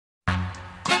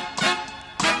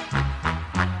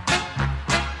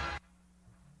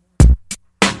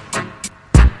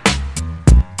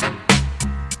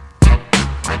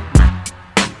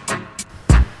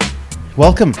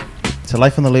Welcome to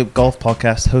Life on the Loop Golf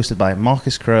Podcast, hosted by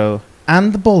Marcus Crowe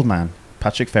and the bald man,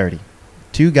 Patrick Ferrity.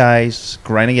 Two guys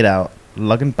grinding it out,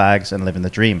 lugging bags and living the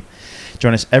dream.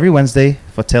 Join us every Wednesday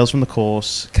for Tales from the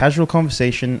Course, casual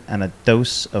conversation and a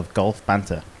dose of golf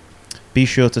banter. Be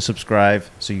sure to subscribe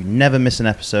so you never miss an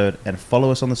episode and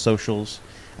follow us on the socials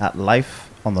at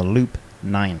Life on the Loop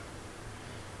 9.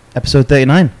 Episode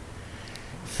 39.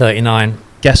 39.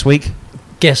 Guest week.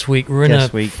 We're in a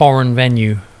foreign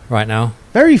venue right now.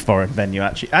 Very foreign venue,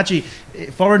 actually. Actually,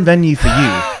 foreign venue for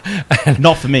you,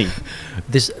 not for me.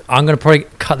 I'm going to probably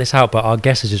cut this out, but our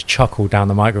guest has just chuckled down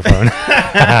the microphone.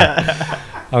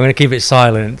 I'm going to keep it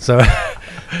silent, so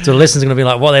the listeners are going to be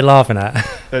like, what are they laughing at?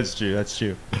 That's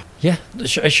true. Yeah,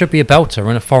 it should be a belter.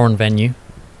 We're in a foreign venue,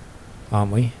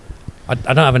 aren't we? I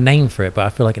don't have a name for it, but I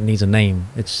feel like it needs a name.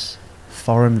 It's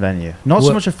foreign venue. Not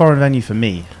so much a foreign venue for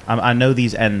me. I know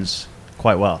these ends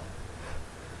quite well.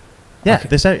 Yeah,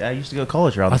 okay. I used to go to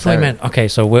college around. I thought you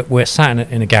meant so we're sat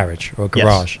in a garage or a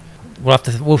garage.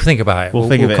 Yes. We'll think about it. We'll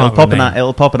think of it.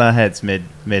 It'll pop in our heads mid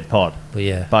pod. But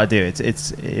yeah, but I do.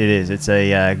 It's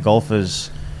a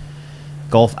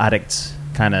golf addict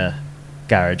kind of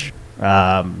garage.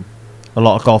 A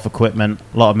lot of golf equipment,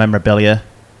 a lot of memorabilia,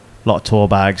 a lot of tour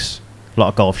bags, a lot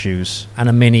of golf shoes, and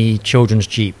a mini children's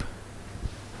Jeep.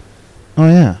 Oh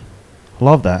yeah.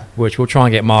 Love that. Which we'll try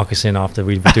and get Marcus in after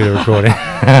we do the recording.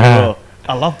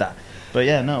 I love that. But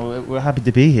yeah, no, we're happy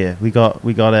to be here. We got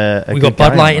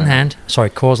Bud Light in hand.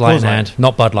 Sorry, Coors Light in hand,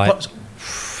 not Bud Light.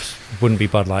 Wouldn't be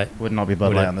Bud Light. Would not be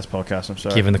Bud Light on this podcast. I'm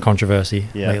sorry. Given the controversy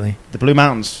lately. The Blue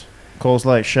Mountains, Coors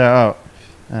Light, shout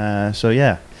out. So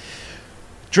yeah,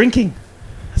 drinking.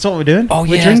 That's what we're doing. Oh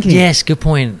we're yeah, drinking. Yes, good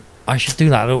point. I should do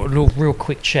that. A little real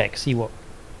quick check. See what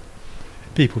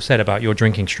people said about your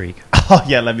drinking streak. Oh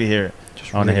yeah, let me hear it.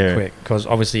 Just really quick, because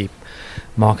obviously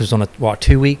Marcus was on a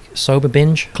 2-week sober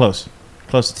binge. Close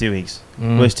to 2 weeks.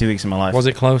 Worst 2 weeks of my life. Was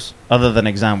it close? Other than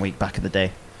exam week back in the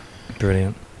day.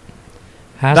 Brilliant.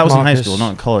 That was in high school,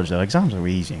 not in college though. Exams were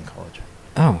easy in college.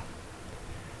 Oh,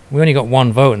 we only got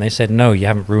one vote, and they said no. You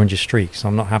haven't ruined your streak, so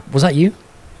I'm not happy. Was that you?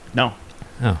 No.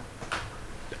 Oh.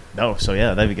 No. So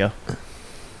yeah, there we go.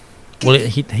 Well,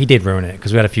 he did ruin it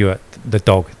because we had a few at the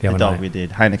dog the other night. We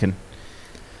did Heineken.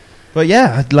 But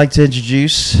yeah, I'd like to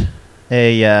introduce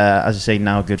as I say,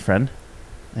 now a good friend,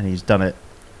 and he's done it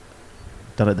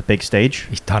the big stage.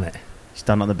 He's done it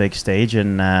on the big stage,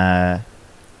 and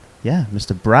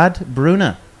Mr. Brad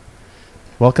Brunner.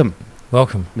 Welcome,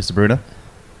 Mr. Brunner.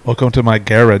 Welcome to my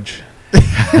garage.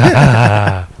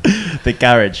 The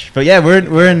garage. But yeah,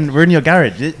 we're in your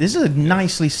garage. This is a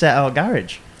nicely set out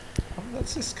garage.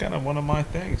 That's just kind of one of my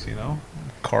things,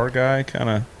 Car guy, kind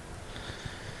of.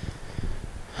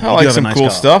 I like some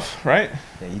cool stuff, right?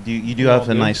 Yeah, you do have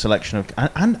a nice selection of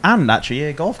and actually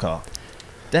a golf car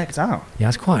decked out. Yeah,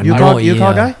 that's quite. You a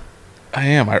car guy? I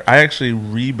am. I actually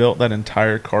rebuilt that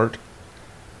entire cart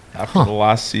after the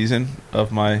last season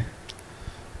of my,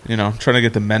 trying to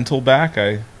get the mental back.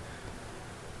 I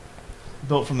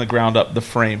built from the ground up the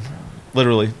frame,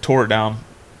 literally tore it down.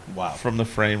 Wow. From the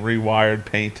frame, rewired,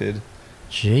 painted,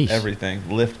 everything,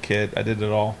 lift kit. I did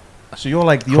it all. So you're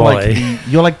like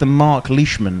the Mark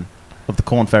Leishman of the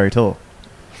Corn Ferry Tour.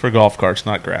 For golf carts,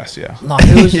 not grass, yeah. No,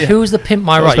 who's the Pimp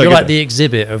My Ride? You're like the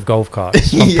exhibit of golf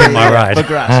carts from Pimp My Ride. For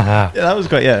grass. Yeah, that was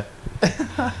great, yeah.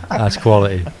 That's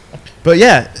quality. But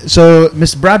yeah, so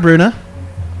Mr. Brad Brunner,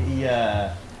 he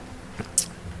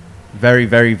very,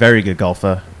 very, very good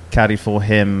golfer. Caddied for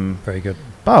him very good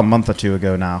about a month or two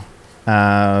ago now.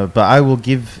 But I'll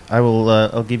give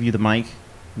you the mic,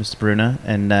 Mr. Brunner,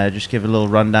 and just give a little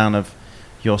rundown of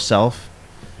yourself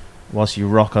whilst you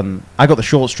rock on. I got the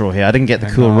short straw here. I didn't get the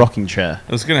cool rocking chair.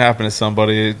 It was going to happen to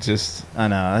somebody. I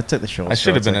know. I took the short straw. I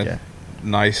should have been a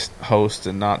nice host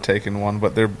and not taken one,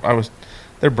 but they're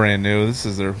brand new. This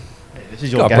is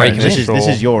your garage. This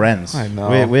is your ends. I know.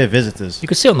 We're visitors. You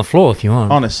could sit on the floor if you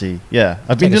want. Honestly, yeah.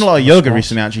 I've been doing a lot of yoga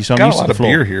recently, actually, so I'm used to the floor.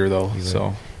 Got a lot of beer here, though.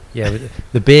 So yeah,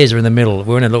 the beers are in the middle.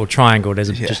 We're in a little triangle. There's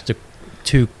just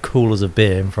two coolers of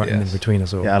beer in between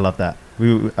us all. Yeah, I love that.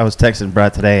 I was texting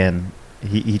Brad today, and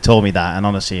he told me that, and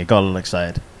honestly, I got a little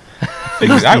excited.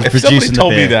 Exactly. If somebody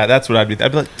told me that, that's what I'd be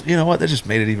like, you know what? That just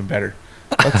made it even better.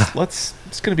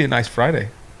 It's going to be a nice Friday.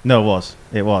 No,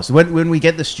 it was. When we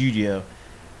get the studio,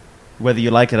 whether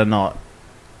you like it or not,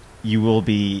 you will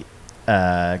be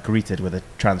greeted with a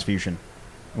transfusion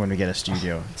when we get a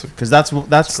studio, because that's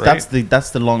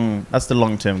the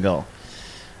long-term goal.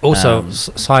 Also,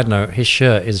 side note, his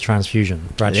shirt is a transfusion.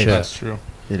 Brad's shirt. That's true.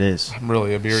 It is. I'm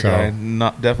really a beer guy.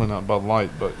 Definitely not Bud Light,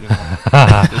 but this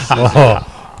is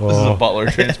a Butler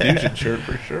transfusion shirt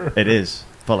for sure. It is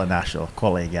Butler National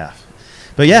quality gaff.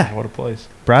 But yeah, what a place.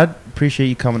 Brad, appreciate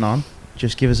you coming on.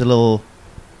 Just give us a little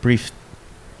brief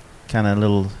kind of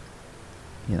little,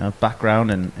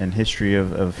 background and history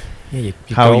of Your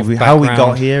how golf we got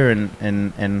background. here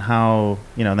and how,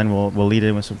 then we'll lead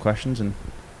in with some questions and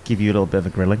give you a little bit of a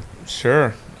grilling.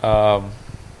 Sure.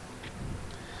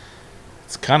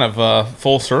 It's kind of a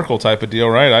full circle type of deal,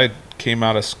 right? I came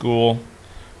out of school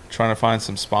trying to find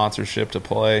some sponsorship to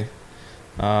play.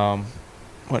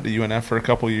 Went to UNF for a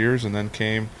couple years and then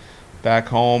came back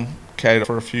home, caddied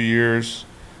for a few years.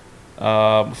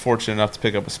 Fortunate enough to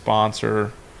pick up a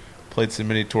sponsor. Played some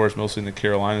mini tours, mostly in the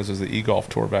Carolinas. It was the e-golf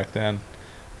tour back then.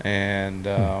 And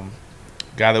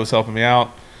guy that was helping me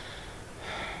out,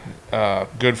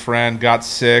 good friend, got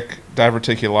sick,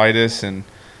 diverticulitis, and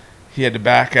he had to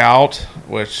back out,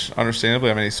 which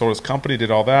understandably, he sold his company, did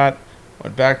all that,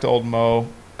 went back to Old Mo,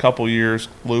 couple years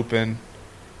looping.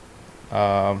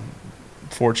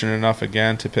 Fortunate enough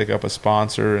again to pick up a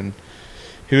sponsor, and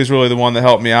he was really the one that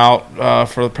helped me out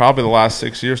for probably the last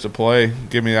 6 years to play,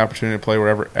 give me the opportunity to play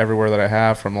everywhere that I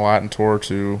have, from the Latin Tour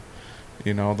to,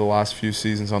 the last few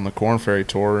seasons on the Corn Ferry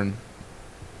Tour, and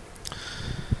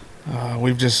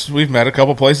we've met a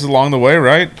couple places along the way,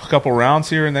 right? A couple rounds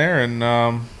here and there, and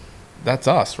that's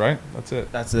us, right? That's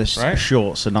it. That's the right?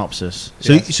 short synopsis.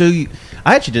 So, Yes.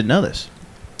 I actually didn't know this.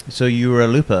 So you were a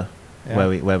looper Yeah.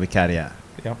 where we caddy at.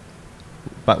 Yep.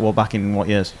 Back in what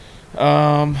years?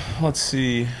 Let's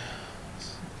see.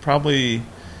 Probably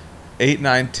 8,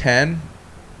 9, 10.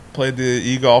 Played the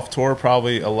e-golf tour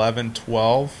probably 11,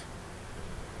 12.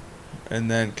 And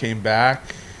then came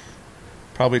back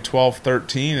probably 12,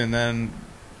 13. And then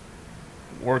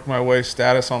worked my way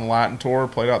status on Latin Tour.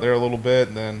 Played out there a little bit.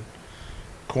 And then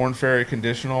Corn Ferry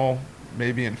Conditional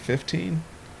maybe in 15,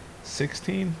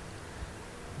 16.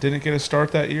 Didn't get a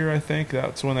start that year, I think.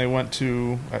 That's when they went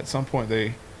to, at some point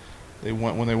they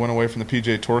went away from the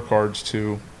PGA Tour cards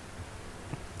to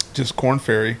just Corn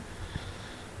Ferry.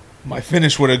 My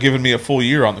finish would have given me a full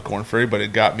year on the Corn Ferry, but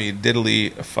it got me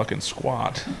diddly a fucking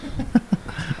squat.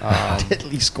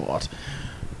 Diddly squad.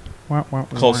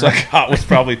 Close I got was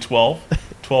probably 12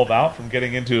 out from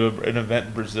getting into an event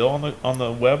in Brazil on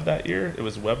the web that year. It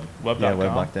was web.com. Yeah,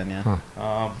 web back then, yeah.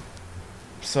 Huh.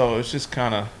 So it's just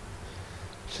kind of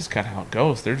how it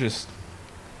goes.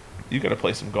 You got to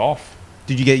play some golf.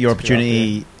 Did you get your To get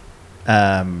out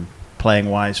opportunity playing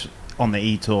wise on the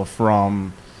E-Tour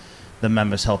from the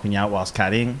members helping you out whilst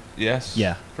caddying? Yes.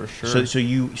 Yeah. For sure. So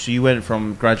you went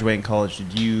from graduating college,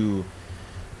 did you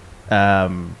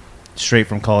straight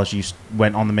from college you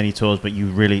went on the mini tours, but you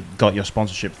really got your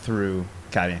sponsorship through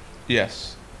caddying?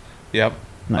 Yes. Yep.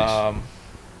 Nice.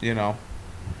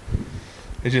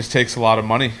 It just takes a lot of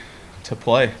money to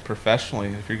play professionally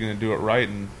if you're going to do it right,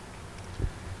 and it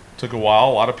took a while.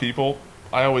 A lot of people,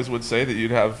 I always would say that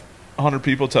you'd have 100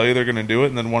 people tell you they're going to do it,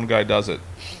 and then one guy does it.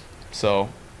 So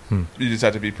you just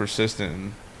have to be persistent.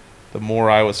 And the more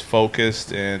I was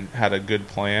focused and had a good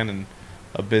plan and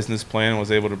a business plan, and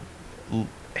was able to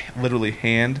literally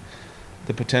hand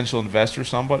the potential investor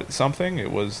something,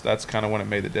 that's kind of when it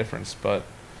made the difference. But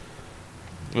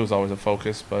it was always a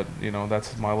focus. But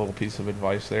that's my little piece of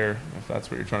advice there, if that's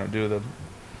what you're trying to do.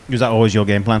 Was that always your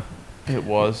game plan? It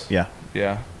was. Yeah.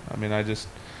 I just,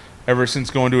 ever since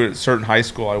going to a certain high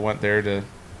school, I went there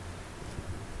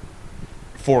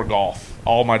for golf.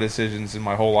 All my decisions in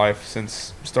my whole life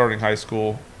since starting high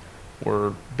school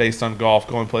were based on golf.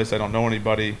 Going place I don't know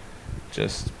anybody,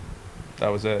 that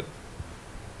was it.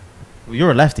 Well,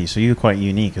 you're a lefty, so you're quite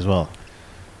unique as well.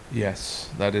 Yes,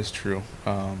 that is true.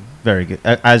 Very good.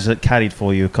 As it caddied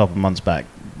for you a couple months back,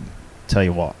 tell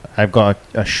you what, I've got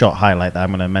a shot highlight that I'm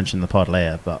going to mention in the pod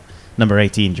later, but number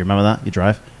 18, do you remember that? Your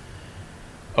drive?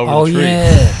 Over the tree.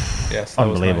 Yeah. Yes, that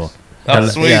Unbelievable. Was nice. That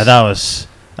was sweet. Yeah, that was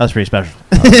pretty special.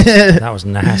 That was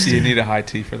nasty. You need a high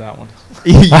tee for that one.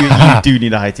 you do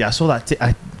need a high tee. I saw that.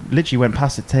 I literally went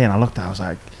past it today and I looked at it. I was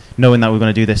like, knowing that we are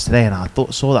going to do this today, and I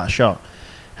saw that shot.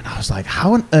 And I was like,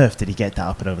 how on earth did he get that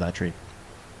up and over that tree?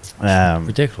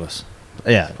 Ridiculous.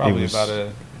 Yeah. Probably it was about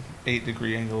a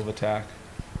 8-degree angle of attack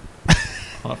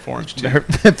on a 4-inch tee.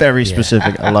 very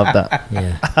specific. I love that.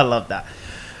 Yeah. I love that.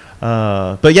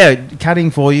 But yeah,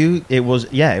 caddying for you, it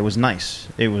was nice.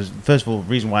 It was, first of all, the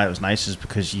reason why it was nice is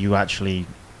because you actually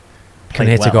Can played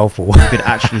hit a well. golf ball. You could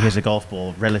actually hit a golf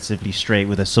ball relatively straight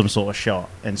with some sort of shot.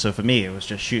 And so for me, it was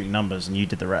just shooting numbers and you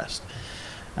did the rest.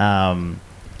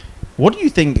 What do you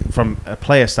think from a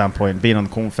player standpoint, being on the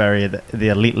Corn Ferry at the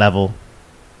elite level,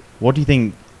 what do you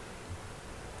think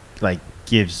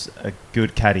gives a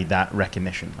good caddy that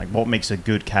recognition? What makes a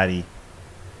good caddy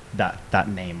that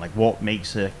name? What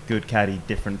makes a good caddy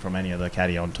different from any other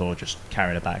caddy on tour just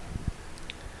carrying a bag?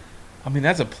 I mean,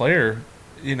 as a player,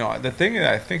 the thing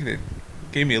that I think that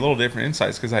gave me a little different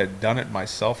insights because I had done it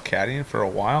myself caddying for a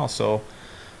while, so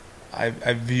I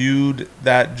viewed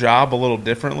that job a little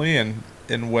differently and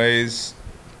in ways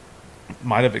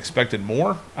might have expected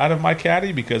more out of my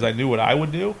caddy because I knew what I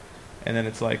would do, and then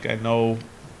it's like I know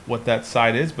what that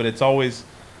side is, but it's always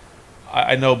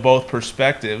I know both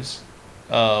perspectives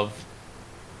of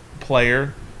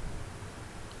player,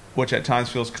 which at times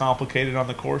feels complicated on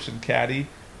the course, and caddy.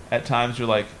 At times you're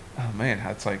like, oh man,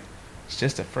 it's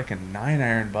just a freaking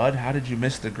 9-iron, bud. How did you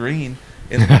miss the green?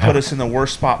 It put us in the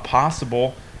worst spot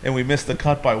possible, and we missed the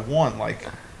cut by 1. Like,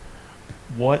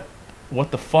 what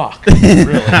the fuck,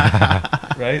 really?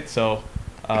 Right? So,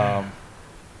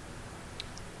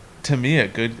 to me,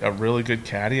 a really good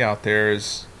caddy out there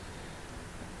is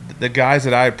the guys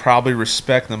that I probably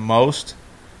respect the most.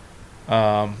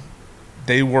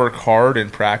 They work hard in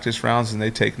practice rounds and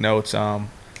they take notes.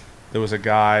 There was a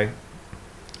guy,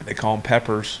 they call him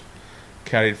Peppers,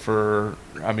 caddied for,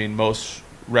 most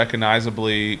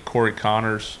recognizably Corey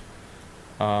Connors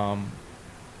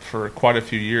for quite a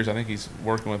few years. I think he's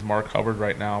working with Mark Hubbard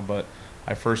right now, but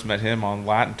I first met him on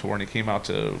Latin Tour and he came out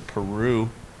to Peru,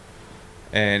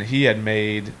 and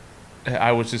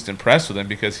I was just impressed with him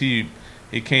because he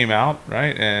came out,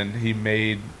 right, and he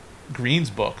made greens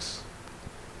books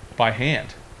by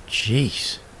hand.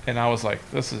 Jeez. And I was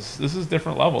like, this is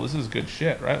different level. This is good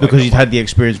shit, right? Because you'd had the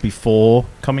experience before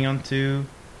coming on to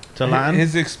Latin?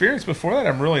 His experience before that,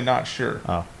 I'm really not sure.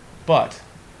 Oh. But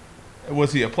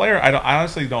was he a player? I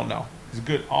honestly don't know. He's a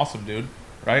good, awesome dude,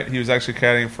 right? He was actually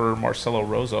caddying for Marcelo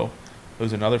Rozo,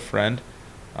 who's another friend.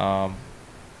 But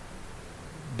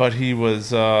he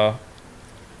was, I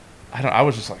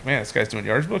was just like, man, this guy's doing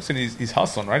yards books and he's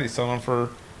hustling, right? He's selling them for,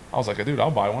 I was like, dude,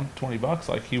 I'll buy one, $20.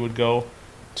 Like, he would go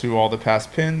to all the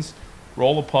past pins,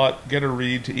 roll a putt, get a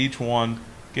read to each one,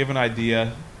 give an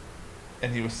idea,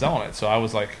 and he was selling it. So I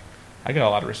was like, I got a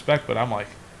lot of respect, but I'm like,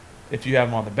 if you have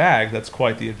him on the bag, that's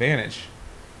quite the advantage.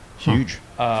 Huge.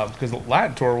 Because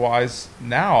Latin Tour-wise,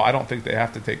 now I don't think they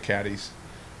have to take caddies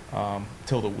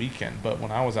till the weekend. But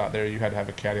when I was out there, you had to have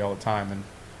a caddy all the time, and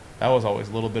that was always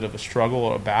a little bit of a struggle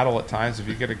or a battle at times. If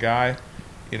you get a guy,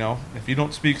 if you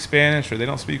don't speak Spanish or they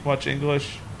don't speak much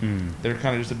English, they're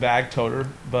kind of just a bag toter.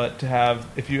 But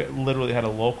if you literally had a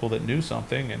local that knew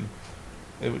something, and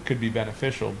it could be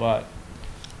beneficial. But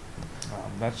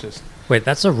that's just... Wait,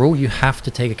 that's a rule? You have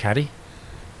to take a caddy?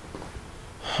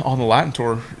 On the Latin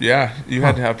Tour, yeah. You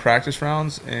had to have practice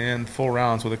rounds and full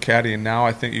rounds with a caddy, and now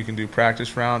I think you can do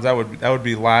practice rounds. That would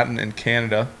be Latin and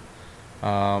Canada.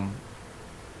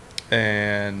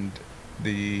 And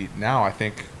now I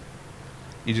think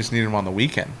you just need them on the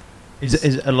weekend.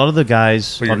 Is a lot of the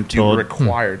guys on tour you're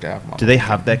required to have them on do the they weekend.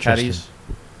 have their caddies?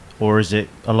 Or is it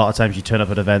a lot of times you turn up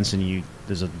at events and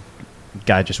there's a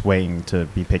guy just waiting to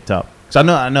be picked up? Because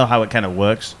I know how it kind of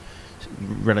works,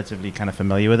 relatively kind of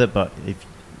familiar with it, but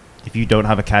if you don't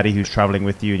have a caddy who's traveling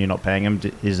with you and you're not paying him,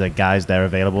 is there guys there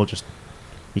available? Just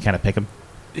you kind of pick them?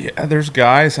 Yeah, there's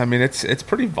guys. I mean, it's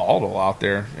pretty volatile out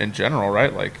there in general,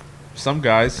 right? Like, some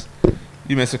guys,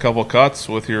 you miss a couple cuts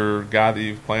with your guy that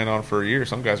you've planned on for a year,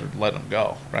 some guys are letting them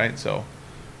go, right? So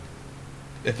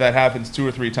if that happens 2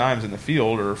 or 3 times in the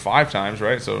field, or 5 times,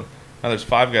 right? So now there's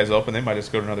 5 guys open, they might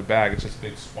just go to another bag. It's just a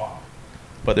big swap.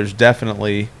 But there's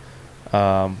definitely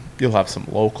you'll have some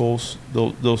locals.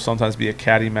 There'll sometimes be a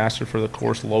caddy master for the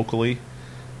course locally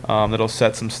that'll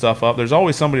set some stuff up. There's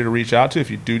always somebody to reach out to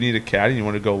if you do need a caddy and you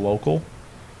want to go local.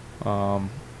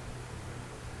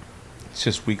 It's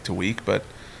just week to week, but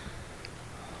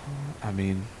I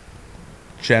mean,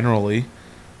 generally,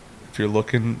 if you're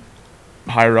looking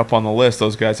higher up on the list,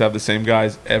 those guys have the same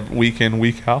guys week in,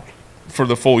 week out for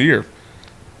the full year.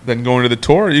 Then going to the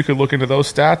tour, you could look into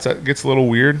those stats. That gets a little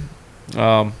weird.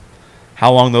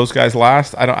 How long those guys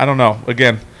last, I don't know.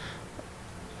 Again,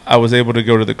 I was able to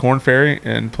go to the Corn Ferry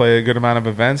and play a good amount of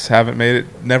events.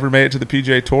 Never made it to the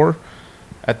PGA Tour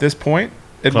at this point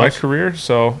in my career.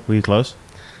 So were you close?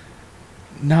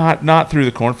 Not through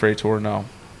the Corn Ferry Tour, no.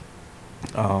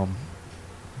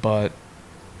 But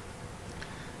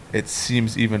it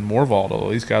seems even more volatile.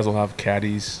 These guys will have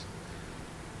caddies.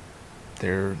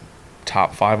 They're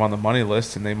top 5 on the money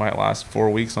list, and they might last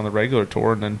 4 weeks on the regular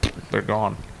tour, and then they're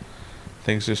gone.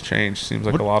 Things just change. Seems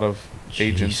like a lot of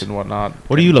agents and whatnot.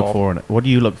 What do you look for? What do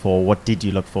you look for? What did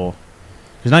you look for?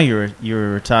 Because now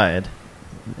you're retired,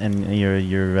 and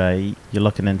you're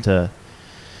looking into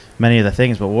many of the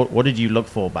things. But what did you look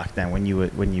for back then when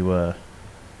you were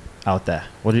out there?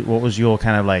 What was your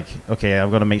kind of like? Okay, I've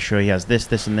got to make sure he has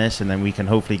this, and this, and then we can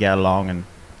hopefully get along. And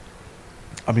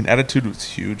I mean, attitude was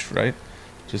huge, right?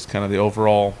 Just kind of the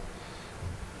overall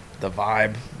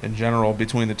vibe in general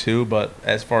between the two. But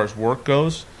as far as work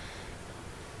goes,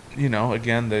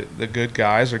 again, the good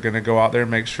guys are going to go out there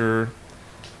and make sure.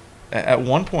 At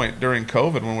one point during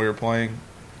COVID when we were playing,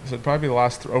 so probably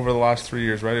over the last 3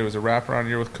 years, right? It was a wraparound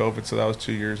year with COVID, so that was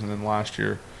 2 years, and then last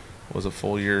year was a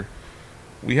full year.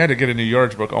 We had to get a new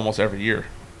yardage book almost every year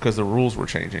because the rules were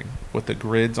changing with the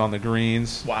grids on the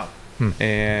greens. Wow.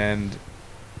 And,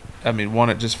 one,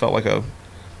 it just felt like a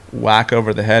whack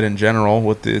over the head in general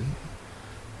with the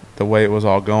way it was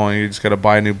all going. You just got to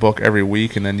buy a new book every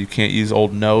week, and then you can't use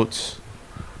old notes.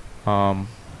 Why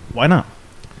not?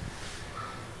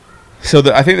 So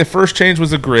I think the first change was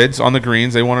the grids on the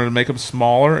greens. They wanted to make them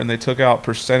smaller, and they took out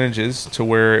percentages to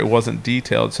where it wasn't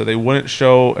detailed. So they wouldn't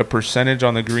show a percentage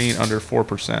on the green under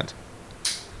 4%.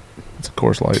 It's a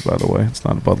Coors Light, by the way. It's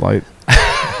not a Bud Light.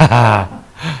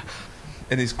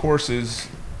 In these courses,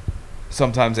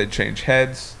 sometimes they'd change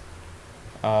heads.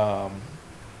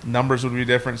 Numbers would be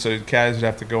different, so caddies would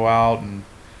have to go out and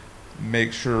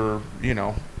make sure,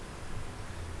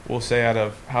 we'll say out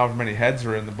of however many heads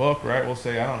are in the book, right? We'll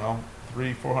say,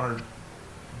 300-400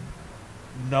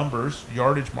 numbers,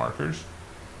 yardage markers.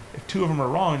 If 2 of them are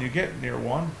wrong and you get near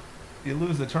one, you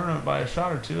lose the tournament by a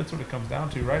shot or 2. That's what it comes down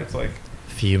to, right? It's like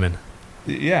fuming.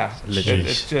 Yeah,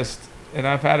 it's just, and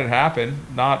I've had it happen.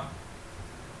 Not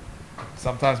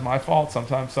sometimes my fault,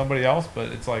 sometimes somebody else,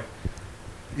 but it's like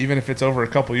even if it's over a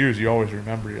couple years, you always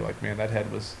remember. You're like, man, that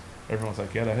head was. Everyone's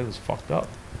like, yeah, that head was fucked up.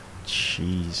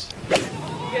 Jeez.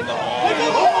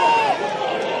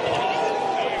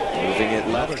 Moving it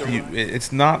left.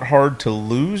 It's not hard to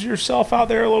lose yourself out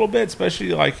there a little bit,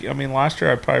 especially last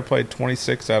year I probably played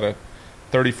 26 out of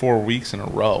 34 weeks in a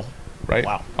row, right?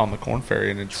 Wow. On the Corn Ferry,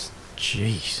 and it's,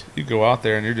 Jeez. you go out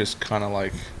there and you're just kind of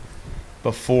like,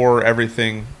 before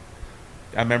everything,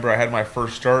 I remember I had my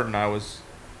first start and I was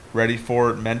ready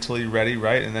for it, mentally ready,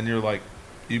 right? And then you're like,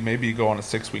 you go on a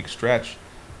 6-week stretch.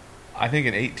 I think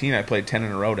in 18 I played 10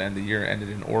 in a row to end the year, ended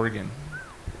in Oregon.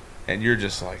 And you're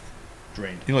just like,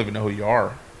 Drained. you don't even know who you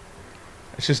are.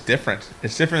 It's just different.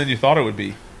 It's different than you thought it would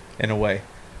be, in a way.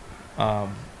 A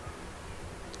lot.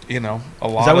 Is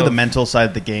that where the mental side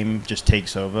of the game just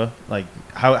takes over? Like,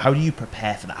 how do you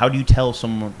prepare for that? How do you tell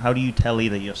someone? How do you tell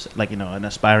either you're an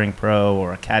aspiring pro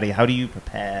or a caddy? How do you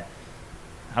prepare?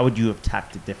 How would you have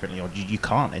tacked it differently, or you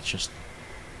can't? It's just.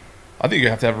 I think you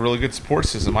have to have a really good support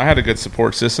system. I had a good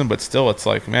support system, but still, it's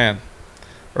like, man.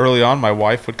 Early on, my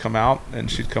wife would come out and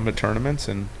she'd come to tournaments,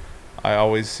 and I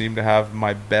always seemed to have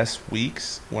my best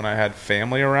weeks when I had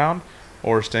family around,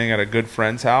 or staying at a good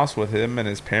friend's house with him and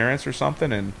his parents or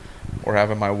something, or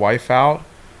having my wife out,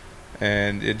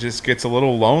 and it just gets a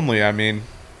little lonely.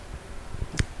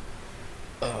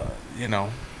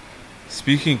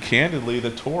 Speaking candidly,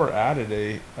 the tour added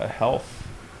a health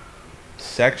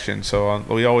section, so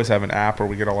we always have an app where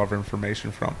we get all of our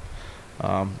information from.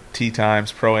 Tee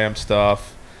times, pro-am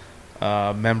stuff,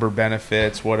 member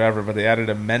benefits, whatever, but they added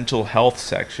a mental health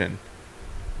section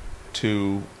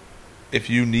to, if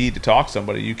you need to talk to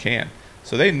somebody, you can.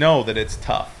 So they know that it's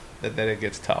tough, that it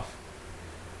gets tough.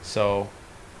 So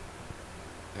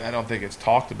I don't think it's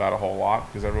talked about a whole lot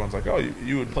because everyone's like, oh,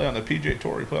 you would play on the PGA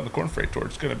Tour, you play on the Corn Ferry Tour,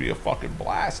 it's going to be a fucking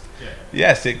blast. Yeah.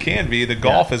 Yes, it can be. The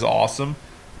golf is awesome.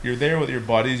 You're there with your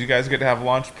buddies. You guys get to have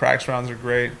lunch. Practice rounds are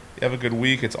great. You have a good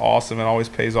week. It's awesome. It always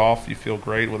pays off. You feel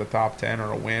great with a top 10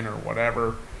 or a win or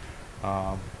whatever.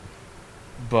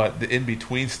 But the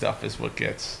in-between stuff is what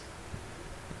gets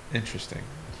interesting.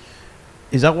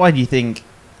 Is that why do you think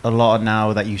a lot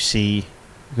now that you see,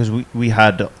 because we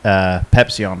had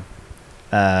Pepsi on,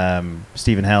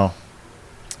 Stephen Hill,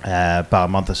 about a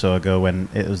month or so ago when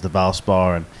it was the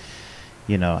Valspar, and,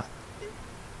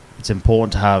 it's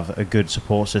important to have a good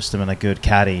support system and a good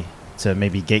caddy to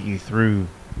maybe get you through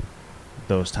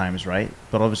those times, right?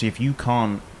 But obviously, if you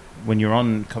can't, when you're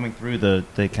coming through the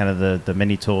kind of the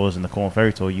mini tours and the Corn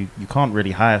Ferry Tour, you can't really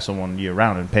hire someone year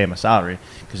round and pay them a salary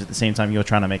because at the same time you're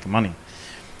trying to make money.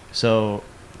 So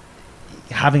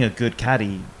having a good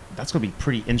caddy, that's going to be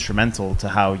pretty instrumental to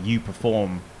how you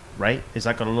perform, right? Is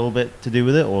that got a little bit to do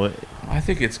with it, or? I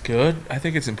think it's good. I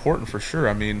think it's important for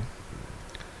sure.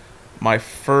 My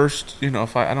first, I'm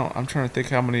trying to think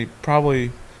how many,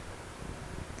 probably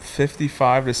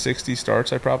 55 to 60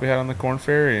 starts I probably had on the Corn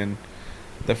Ferry, and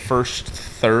the first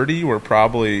 30 were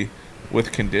probably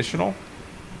with conditional,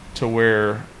 to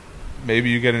where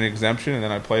maybe you get an exemption, and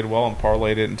then I played well and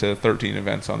parlayed it into 13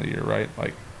 events on the year, right?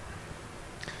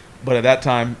 But at that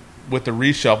time, with the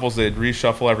reshuffles, they'd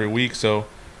reshuffle every week, so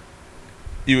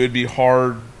it would be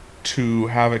hard to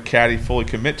have a caddy fully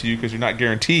commit to you because you're not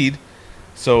guaranteed.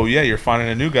 So, yeah, you're finding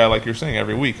a new guy, like you're saying,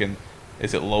 every week. And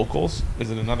is it locals?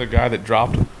 Is it another guy that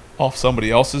dropped off somebody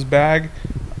else's bag.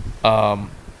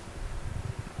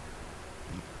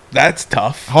 That's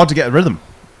tough. Hard to get a rhythm.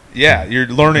 Yeah, you're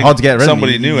learning Hard to get a rhythm.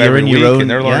 somebody new You're every in week, your own- and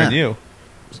they're learning you.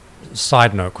 Quick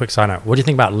side note. What do you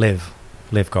think about live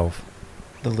golf?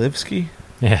 The live ski?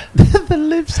 Yeah. The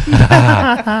Lipsky.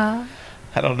 I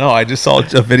don't know. I just saw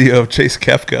a video of Chase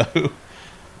Koepka who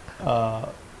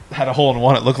had a hole in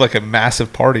one. It looked like a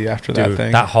massive party after that Dude,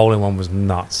 thing. that hole in one was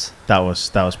nuts. That was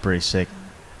pretty sick.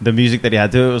 The music that he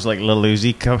had to it was like Lil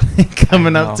Uzi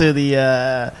coming up to the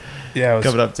yeah, it was,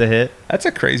 coming up to hit. that's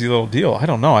a crazy little deal. I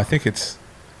don't know. I think it's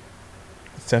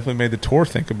definitely made the tour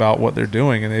think about what they're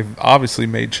doing, and they've obviously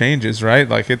made changes, right?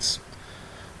 Like it's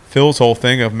Phil's whole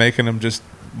thing of making them just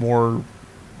more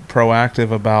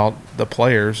proactive about the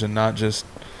players and not just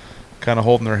kind of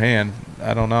holding their hand.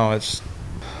 I don't know. It's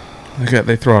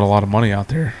they throw out a lot of money out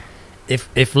there.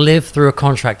 If Liv threw a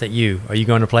contract at you, are you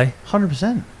going to play?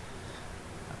 100%.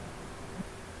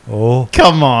 Oh,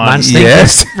 Come on. Man stinking.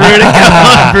 Yes. Bruder, come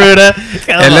on, Bruder.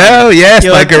 Come Hello. on. Yes,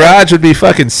 You're my like- garage would be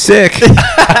fucking sick.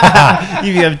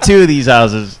 You have two of these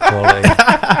houses. quality.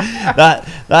 That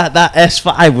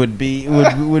S5 would be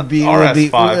RS5.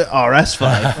 RS5.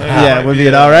 Yeah, Yeah, it would be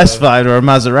an RS5 or a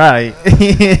Maserati.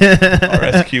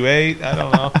 Or SQ8. I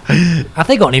don't know. Have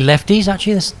they got any lefties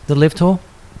actually? The Live Tour?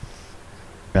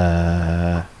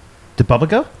 Did Bubba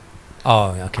go?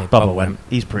 Oh, okay. Bubba went.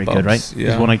 He's pretty good, right? Bubba's-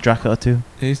 yeah. He's won like Dracula too.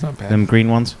 He's not bad. Them green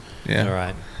ones. Yeah. All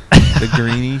right. The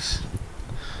greenies.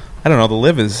 I don't know. The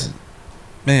live is,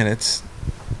 man. It's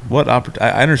what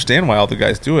I understand why all the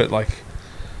guys do it. Like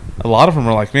a lot of them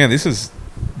are like, man, this is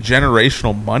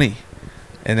generational money.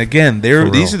 And again,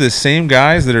 these are the same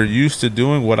guys that are used to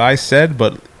doing what I said,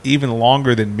 but even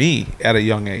longer than me at a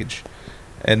young age.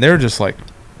 And they're just like,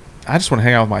 I just want to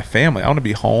hang out with my family. I want to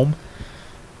be home.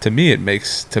 To me, it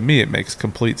makes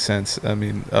complete sense. I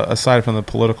mean, aside from the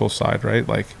political side, right?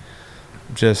 Like,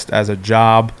 just as a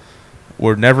job,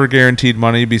 we're never guaranteed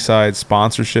money besides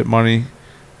sponsorship money,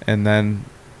 and then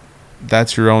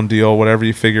that's your own deal, whatever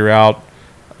you figure out.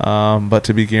 But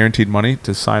to be guaranteed money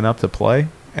to sign up to play,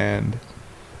 and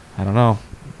I don't know,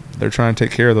 they're trying to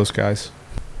take care of those guys.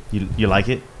 You like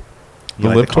it? You The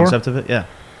like Live the Tour? concept of it? Yeah.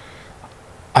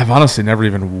 I've honestly never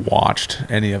even watched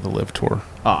any of the Live Tour.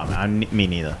 Oh man, me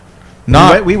neither.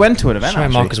 Not We went to an event Sorry,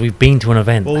 actually. Marcus, we've been to an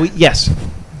event. Well, yes.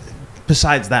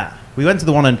 Besides that, we went to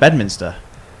the one in Bedminster.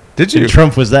 did you?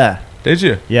 Trump was there. Did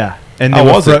you? Yeah, and How they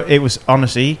were was it? It was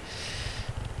honestly.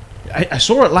 I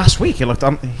saw it last week. It looked.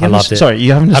 I loved it. Sorry,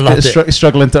 you haven't I loved just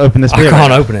struggling to open this I beer.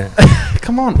 can't right open it. now.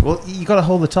 Come on. Well, you got to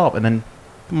hold the top, and then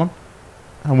come on.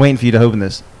 I'm waiting for you to open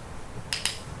this.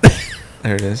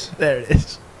 There it is. There it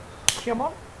is. Come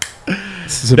on.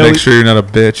 This is to No, make we- sure you're not a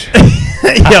bitch.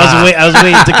 Yeah, I was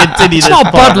waiting to continue. It's this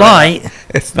not part. Bud Light.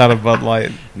 It's not a Bud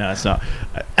Light. No, it's not.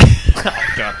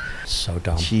 Oh God. So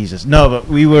dumb. Jesus. No, but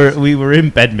we were in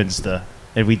Bedminster,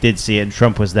 and we did see it, and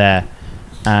Trump was there,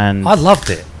 and I loved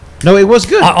it. no, it was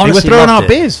good. I They were honestly throwing loved out it.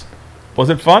 beers. Was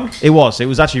it fun? It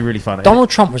was actually really fun. Donald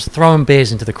Trump was throwing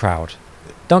beers into the crowd.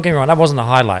 Don't get me wrong, that wasn't a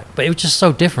highlight, but it was just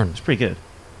so different It's pretty good.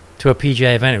 to a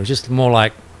PGA event. It was just more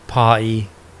like party.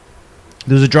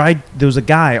 There was a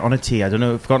guy on a tee. I don't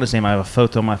know. I've forgotten his name. I have a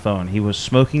photo on my phone. He was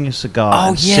smoking a cigar Oh,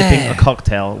 and sipping yeah. a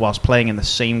cocktail whilst playing in the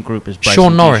same group as Bryson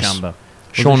Sean Norris. DeChambeau. Was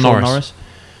Sean it Norris.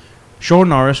 Sean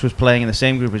Norris was playing in the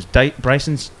same group as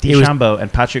Bryson He was- DeChambeau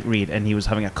and Patrick Reed, and he was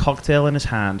having a cocktail in his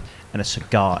hand and a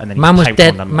cigar, and then he Man was piped dead.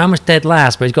 one down the- Man was dead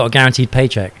last, but he's got a guaranteed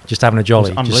paycheck. Just having a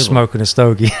jolly, unbelievable. just smoking a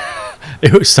stogie.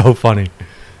 It was so funny.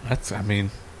 That's, I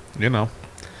mean, you know,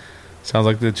 sounds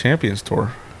like the Champions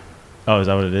Tour. Oh, is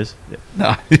that what it is?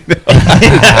 No,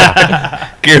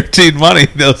 guaranteed money.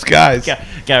 Those guys.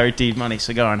 Guaranteed money,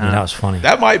 cigar in Yeah, hand. that was funny.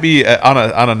 That might be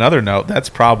on another note. That's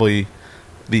probably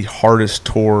the hardest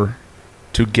tour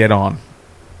to get on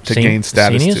to gain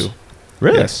status seniors? to.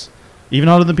 Really? Yes. Even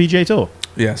harder than PGA Tour.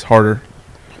 Yes, harder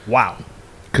Wow.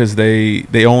 because they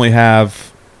only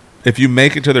have. If you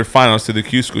make it to their finals to the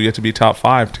Q school, you have to be top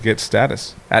 5 to get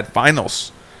status at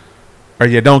finals, or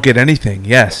you don't get anything.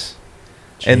 Yes.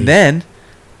 And then,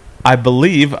 I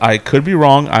believe, I could be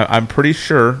wrong, I'm pretty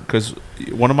sure, because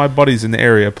one of my buddies in the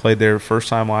area played there first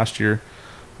time last year,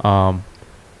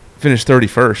 finished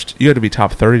 31st. You had to be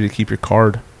top 30 to keep your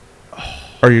card,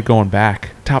 or you're going back.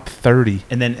 Top 30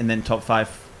 And then top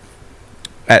 5.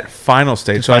 at final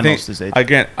stage. The So I think, finals stage.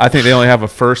 again, I think they only have a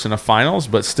first and a finals,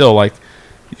 but still, like,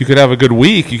 you could have a good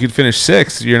week. You could finish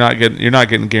 6th. You're not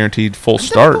getting guaranteed full I've never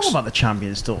starts. thought about the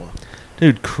Champions Tour.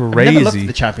 Dude, I've never looked at crazy.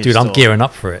 the Champions Dude, Tour. I'm gearing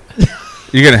up for it.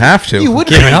 You're going to have to. You would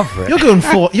Gearing be. up for it.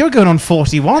 You're going on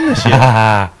 41 this year.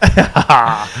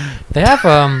 They have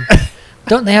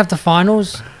don't they have the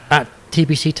finals at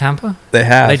TPC Tampa? They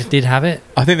have. They did have it.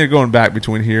 I think they're going back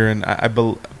between here and I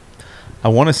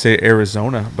want to say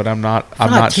Arizona, but I'm not.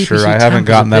 I'm not TPC sure. I haven't Tampa's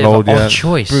gotten a bit that of old an odd yet.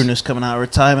 choice. Brunner's coming out of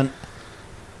retirement.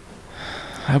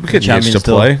 I would get itched to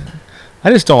still. play.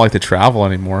 I just don't like to travel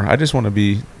anymore. I just want to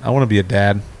be. I want to be a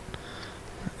dad.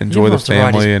 Enjoy the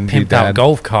family and be pimped out dad.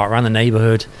 golf cart around the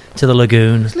neighborhood to the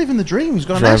lagoon. He's living the dream. He's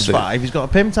got an Drive the- S5. He's got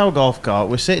a pimped out golf cart.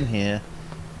 We're sitting here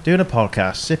doing a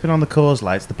podcast, sipping on the Coors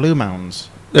Lights, the Blue Mountains.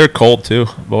 They're cold too,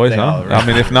 boys. They Huh? are, right? I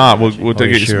mean, if not, we'll Oh, take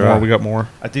you you some sure more. are. We got more.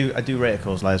 I do rate a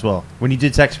Coors Light as well. When you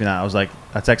did text me that, I was like,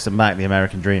 I texted him back the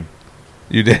American Dream.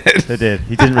 You did. I did.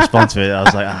 He didn't respond to it. I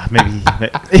was like,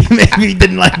 maybe he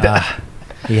didn't like that.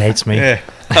 He hates me. Yeah,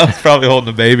 I was probably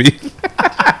holding a baby.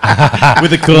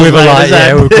 With a Coors With a Light. light, in his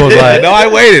hand. with a Coors Light. No, I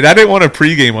waited. I didn't want to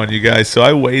pregame on you guys, so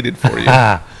I waited for you.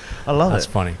 I love That's it.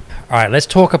 funny. All right, let's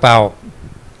talk about.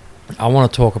 I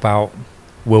want to talk about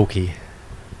Wilkie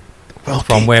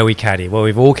from where we caddied. Well,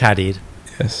 we've all caddied.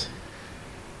 Yes.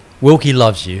 Wilkie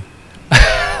loves you.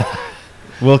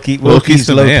 Wilkie's Wilkie's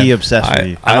the low-key man. obsessed with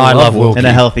you. And I love Wilkie. In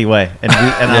a healthy way. And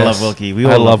I Yes. love Wilkie. We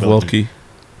all I love Wilkie. Wilkie.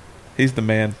 He's the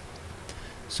man.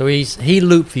 So he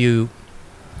looped for you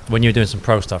when you were doing some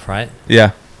pro stuff, right?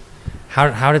 Yeah.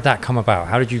 How did that come about?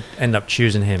 How did you end up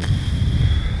choosing him?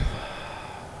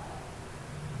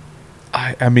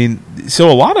 I mean,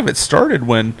 so a lot of it started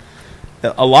when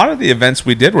a lot of the events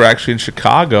we did were actually in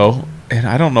Chicago, and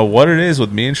I don't know what it is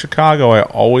with me in Chicago. I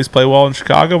always play well in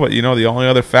Chicago, but the only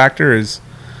other factor is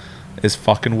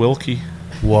fucking Wilkie.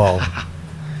 Whoa.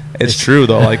 It's true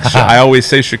though. Like I always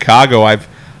say, Chicago. I've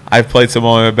played some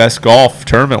of my best golf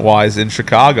tournament wise in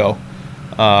Chicago.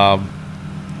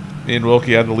 Me and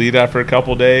Wilkie had the lead after a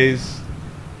couple days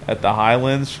at the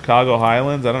Highlands, Chicago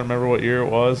Highlands. I don't remember what year it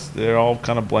was. They're all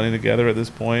kind of blending together at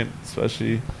this point,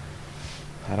 especially.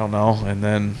 I don't know. And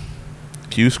then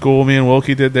Q School, me and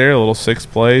Wilkie did there, a little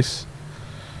sixth place.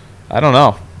 I don't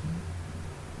know.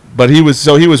 But he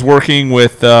was working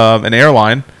with an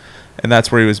airline, and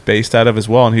that's where he was based out of as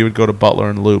well. And he would go to Butler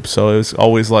and Loop, so it was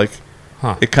always like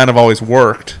it kind of always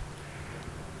worked.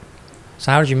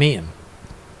 So how did you meet him?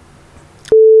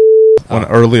 When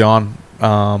early on,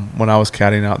 when I was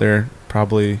caddying out there,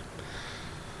 probably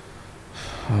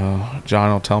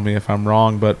John will tell me if I'm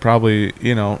wrong, but probably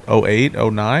 08,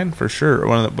 09 for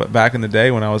sure. But back in the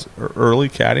day when I was early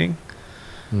caddying,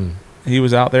 he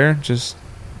was out there. It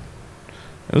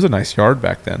was a nice yard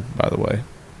back then, by the way.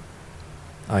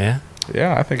 Oh yeah.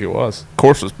 Yeah, I think it was.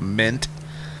 Course was mint,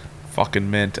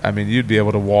 fucking mint. I mean, you'd be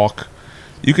able to walk.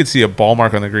 You could see a ball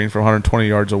mark on the green from 120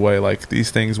 yards away. Like these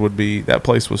things would be. That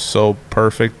place was so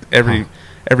perfect.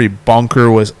 Every bunker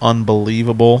was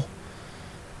unbelievable.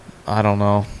 I don't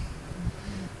know.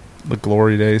 The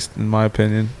glory days, in my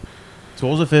opinion. So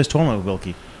what was the first tournament with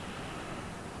Wilkie?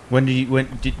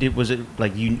 Was it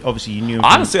like you? Obviously, you knew him.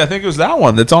 Honestly, I think it was that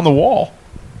one that's on the wall.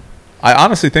 I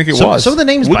honestly think it was. Some of the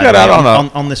names we by got the way,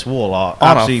 out on this wall are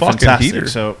on a absolutely fucking fantastic. heater.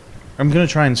 So I'm going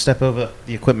to try and step over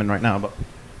the equipment right now. But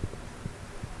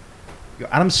you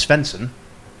got Adam Svensson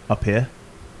up here.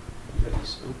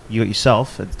 You got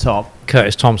yourself at the top.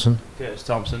 Curtis Thompson, Curtis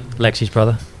Thompson. Lexi's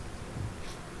brother.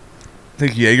 I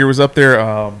think Jaeger was up there.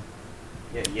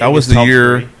 That was the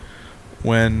year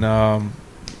when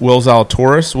Will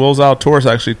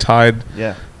Zalatoris actually tied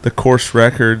the course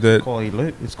record that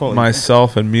it's quality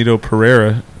myself and Mito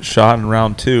Pereira shot in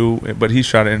round 2, but he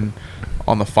shot in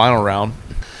on the final round.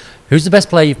 Who's the best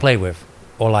player you've played with,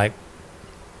 or like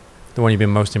the one you've been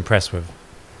most impressed with?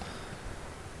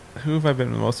 Who have I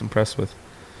been most impressed with?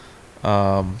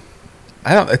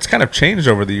 It's kind of changed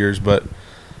over the years, but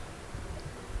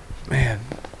man,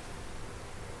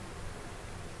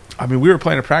 I mean, we were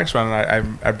playing a practice round,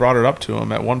 and I brought it up to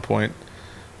him at one point.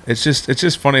 It's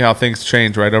just funny how things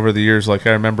change right over the years. Like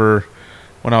I remember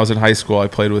when I was in high school, I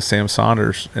played with Sam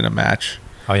Saunders in a match.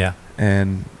 Oh yeah,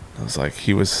 and I was like,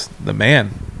 he was the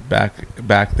man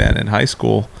back then in high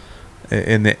school,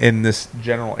 in this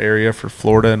general area for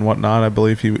Florida and whatnot. I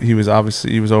believe he was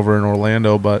over in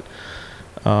Orlando, but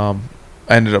I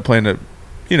ended up playing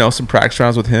some practice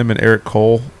rounds with him and Eric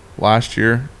Cole last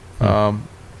year.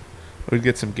 We'd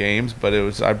get some games, but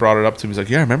I brought it up to him. He's like,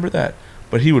 yeah, I remember that.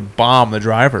 But he would bomb the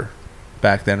driver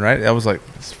back then, right? I was like,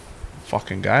 this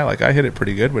fucking guy, like I hit it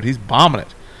pretty good, but he's bombing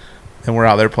it. And we're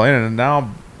out there playing it, and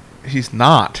now he's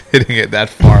not hitting it that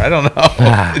far. I don't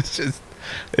know.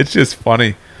 It's just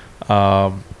funny.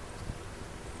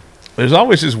 There's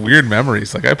always just weird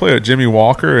memories. Like I played with Jimmy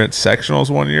Walker at sectionals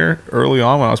one year early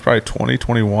on when I was probably 20,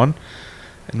 21,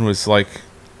 and was like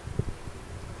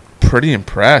pretty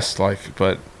impressed.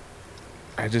 But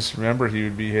I just remember he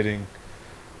would be hitting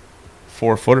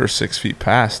 4-footer 6 feet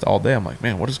past all day. I'm like,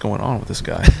 man, what is going on with this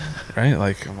guy? Right?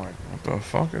 Like, I'm like, what the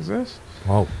fuck is this?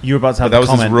 Whoa. You were about to have But that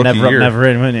the was his comment, rookie never year. up, never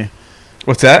in, weren't you?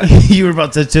 What's that? You were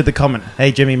about to the comment,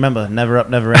 hey, Jimmy, remember, never up,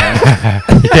 never in.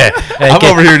 Yeah. I'm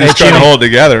over here just trying to hold it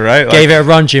together, right? Like, Gave it a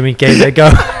run, Jimmy. Gave it a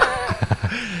go.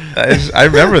 I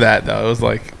remember that, though. It was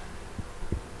like,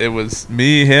 it was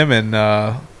me, him, and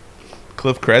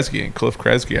Cliff Kresge. And Cliff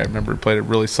Kresge, I remember, played a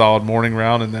really solid morning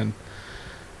round and then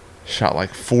shot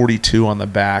like 42 on the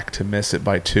back to miss it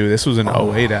by 2. This was in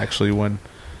 08, actually, when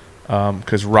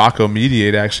because Rocco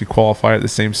Mediate actually qualified at the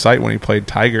same site when he played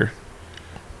Tiger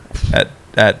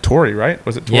at Torrey, right?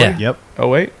 Was it Torrey? Yeah. Yep.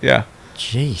 08? Yeah.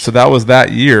 Jeez. So that was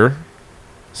that year.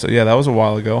 So, yeah, that was a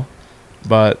while ago.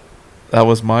 But that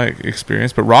was my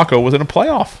experience. But Rocco was in a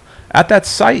playoff at that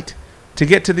site to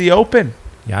get to the Open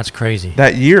Yeah, that's crazy.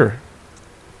 that year.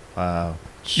 Wow.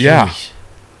 Yeah. Jeez.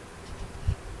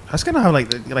 That's going to have,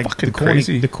 like Fucking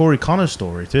crazy. the Corey Connor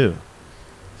story, too.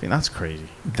 I think that's crazy.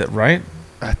 Right?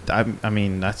 I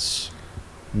mean, that's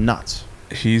nuts.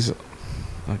 He's,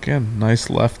 again, nice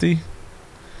lefty.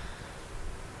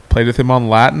 Played with him on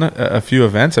Latin a few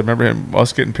events. I remember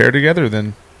us getting paired together.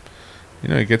 Then,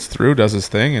 he gets through, does his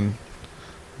thing, and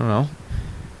I don't know.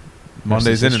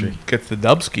 Monday's in and gets the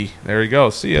Dubski. There he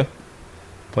goes. See ya.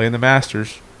 Playing the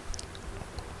Masters.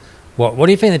 What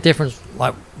do you think the difference,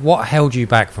 like, what held you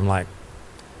back from, like,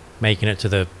 making it to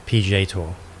the PGA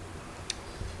Tour?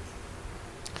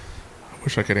 I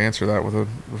wish I could answer that with a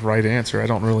right answer. I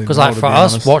don't really know. Because, like, to for be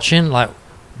us honest. watching, like,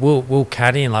 we'll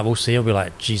caddy and, like, we'll see, we'll be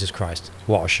like, Jesus Christ,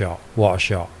 what a shot, what a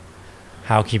shot.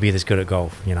 How can you be this good at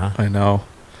golf, you know? I know.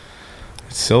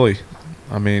 It's silly.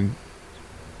 I mean,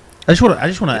 I just want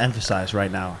to emphasize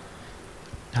right now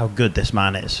how good this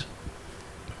man is.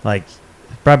 Like,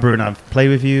 Brad Brunner, I've played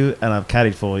with you and I've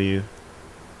caddied for you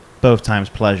both times.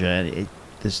 Pleasure. And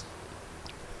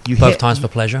Both times for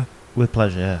pleasure? with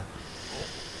pleasure. Yeah.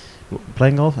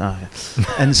 Playing golf. Oh, yeah.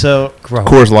 And so Grow.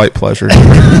 Coors Light pleasure. we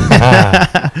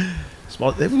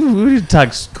should tag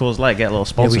Coors Light, get a little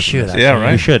sponsor. Yeah, we from should, this. actually. Yeah,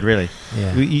 right. We should really.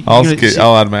 Yeah.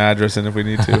 I'll add my address in if we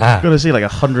need to. You're gonna see like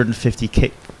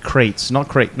 150 crates, not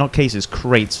cases,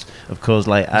 crates of Coors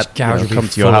Light This garage will be come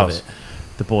to your full of house. it.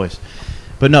 The boys,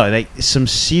 but no, like some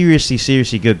seriously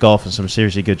good golf and some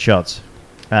seriously good shots.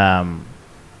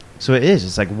 So it is.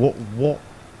 It's like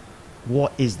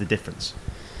what is the difference?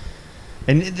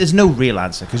 And there's no real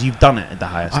answer because you've done it at the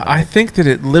highest level. I think that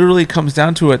it literally comes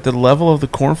down to at the level of the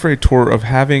Corn Ferry Tour of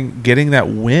getting that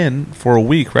win for a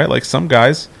week, right? Like some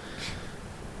guys,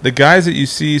 the guys that you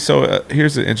see. So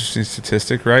here's an interesting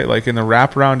statistic, right? Like in the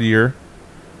wraparound year,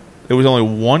 there was only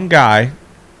one guy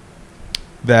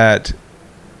that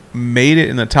made it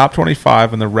in the top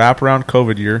 25 in the wraparound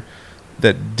COVID year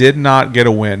that did not get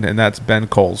a win, and that's Ben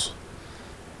Coles.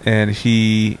 And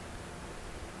he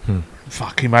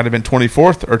might have been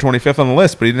 24th or 25th on the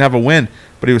list, but he didn't have a win.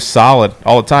 But he was solid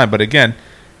all the time. But again,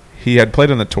 he had played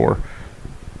on the tour.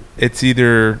 It's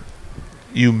either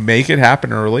you make it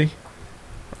happen early,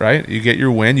 right? You get your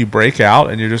win, you break out,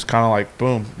 and you're just kind of like,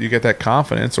 boom, you get that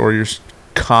confidence, or you're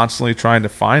constantly trying to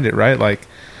find it, right? Like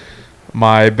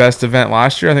my best event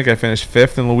last year, I think I finished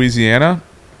 5th in Louisiana.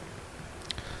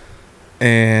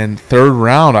 And third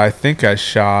round, I think I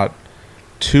shot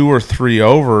 2 or 3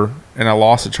 over, and I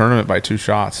lost the tournament by 2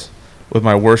 shots, with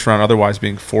my worst round otherwise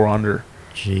being 4 under.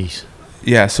 Jeez.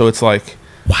 Yeah, so it's like,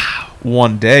 wow.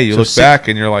 One day you look back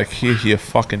and you're like, you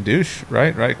fucking douche,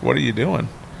 right? Right? What are you doing?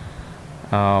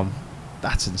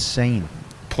 That's insane.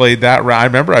 Played that round. I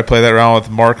remember I played that round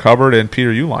with Mark Hubbard and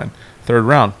Peter Uline, third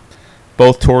round.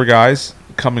 Both tour guys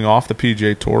coming off the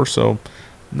PGA Tour, so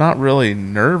not really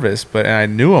nervous, but I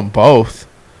knew them both.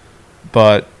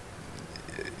 But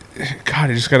God,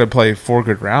 you just got to play 4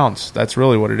 good rounds. That's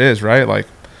really what it is, right? Like,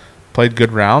 played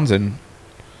good rounds, and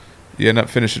you end up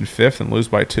finishing 5th and lose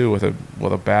by 2 with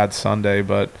a bad Sunday.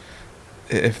 But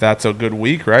if that's a good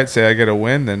week, right? Say I get a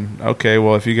win, then okay.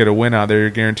 Well, if you get a win out there, you're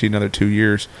guaranteed another 2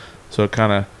 years. So it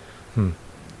kind of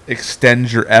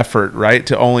extends your effort, right?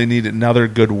 To only need another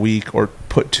good week, or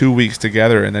put 2 weeks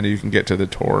together, and then you can get to the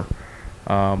tour.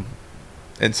 But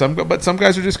some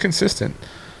guys are just consistent,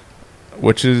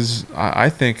 which is, I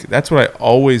think that's what I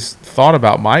always thought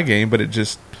about my game, but it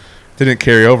just didn't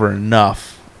carry over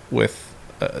enough. With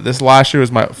this last year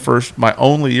was my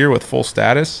only year with full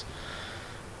status.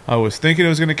 I was thinking it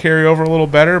was going to carry over a little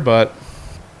better, but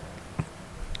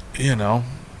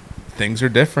things are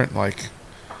different. Like,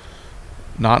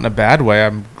 not in a bad way.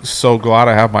 I'm so glad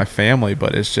I have my family,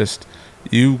 but it's just,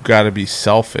 you got to be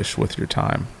selfish with your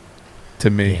time. To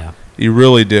me, Yeah. You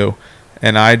really do.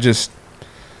 And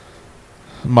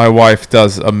my wife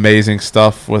does amazing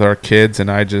stuff with our kids,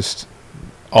 and I just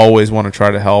always want to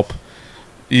try to help.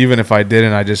 Even if I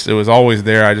didn't, it was always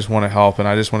there. I just want to help, and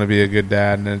I just want to be a good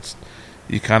dad. And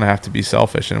you kind of have to be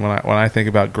selfish. And when I think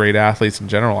about great athletes in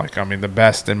general, like, I mean, the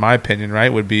best, in my opinion,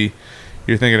 right, would be,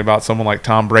 you're thinking about someone like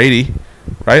Tom Brady,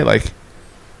 right? Like,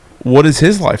 what does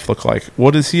his life look like?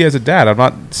 What is he as a dad? I'm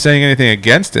not saying anything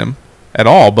against him at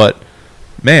all, but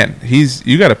man,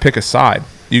 you got to pick a side.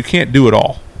 You can't do it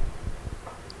all.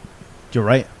 You're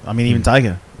right. I mean, even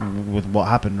Tiger with what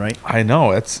happened, right? I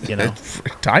know. It's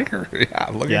Tiger. Yeah,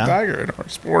 look at Tiger in our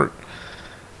sport.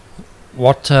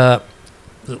 What?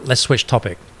 Let's switch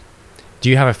topic. Do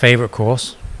you have a favorite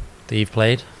course that you've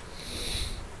played?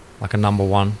 Like a number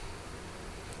one?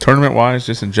 Tournament wise,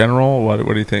 just in general, what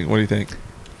do you think? What do you think?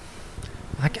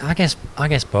 I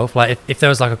guess both. Like if there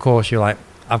was like a course you're like,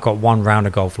 I've got one round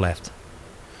of golf left.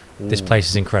 This place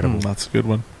is incredible. That's a good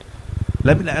one.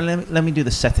 Let me do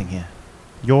the setting here.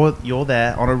 You're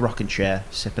there on a rocking chair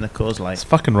sipping a Coors Light. It's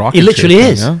fucking rocking. It literally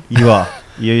is. Yeah? You are.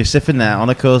 You're sipping there on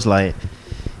a Coors Light.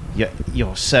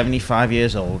 You're 75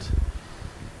 years old,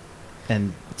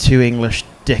 and two English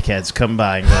dickheads come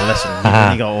by and go, listen, you've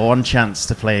only got one chance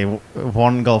to play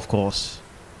one golf course,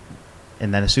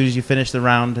 and then as soon as you finish the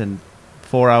round in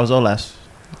 4 hours or less,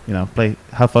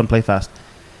 have fun, play fast.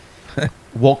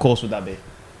 What course would that be?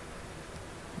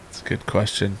 That's a good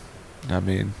question. I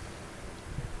mean,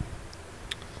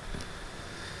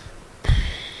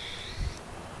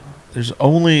 there's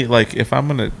only, like, if I'm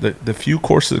going to, the few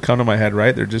courses that come to my head,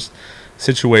 right, they're just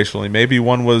situationally. Maybe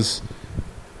one was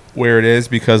where it is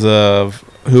because of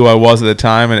who I was at the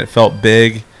time and it felt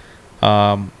big.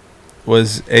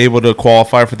 Was able to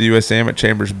qualify for the USAM at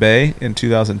Chambers Bay in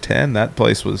 2010. That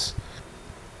place was,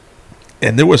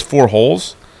 and there was 4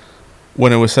 holes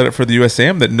when it was set up for the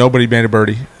USAM that nobody made a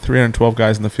birdie. 312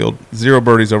 guys in the field, 0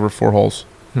 birdies over 4 holes,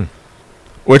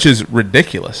 which is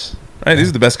ridiculous, right? These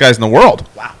are the best guys in the world.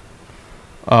 Wow.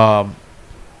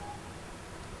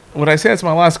 Would I say it's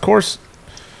my last course?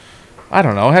 I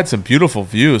don't know. I had some beautiful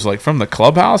views, like from the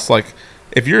clubhouse. Like,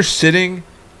 if you're sitting,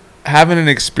 having an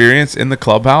experience in the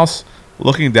clubhouse,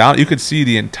 looking down, you could see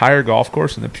the entire golf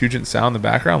course and the Puget Sound in the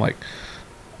background. Like,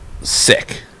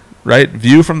 sick, right?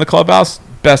 View from the clubhouse,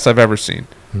 best I've ever seen.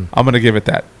 I'm going to give it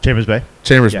that. Chambers Bay?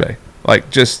 Chambers Bay.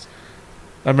 Like, just,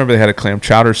 I remember they had a clam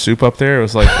chowder soup up there. It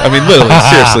was like, I mean, literally,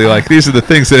 seriously, like, these are the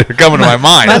things that are coming to my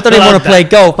mind. Man don't even want to play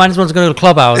golf. Man just wants to go to the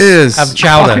clubhouse, have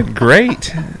chowder. Fucking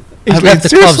great. He's left the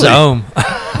clubs at home.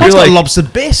 It's like lobster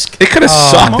bisque. It could have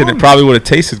sucked, and it probably would have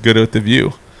tasted good with the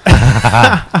view.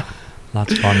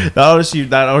 That's funny.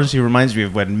 That honestly reminds me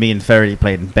of when me and Ferry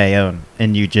played in Bayonne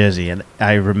in New Jersey, and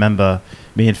I remember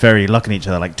me and Ferry looking at each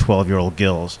other like 12-year-old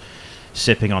girls,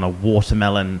 sipping on a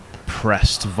watermelon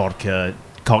pressed vodka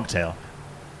cocktail.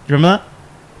 Do you remember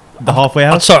that? The halfway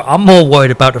house? I'm sorry, I'm more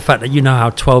worried about the fact that you know how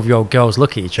 12-year-old girls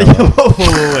look at each other.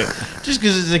 wait. Just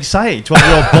because it's exciting.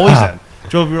 12-year-old boys then.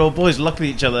 12-year-old boys looking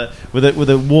at each other with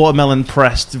a watermelon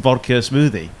pressed vodka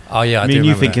smoothie. Oh yeah, I mean, do you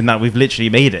remember thinking that we've literally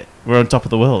made it. We're on top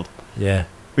of the world. Yeah.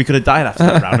 We could have died after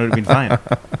that round. It would have been fine.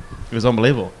 It was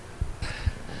unbelievable.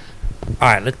 All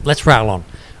right, let's rattle on.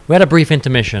 We had a brief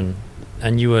intermission,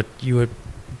 and you were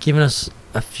giving us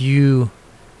a few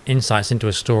insights into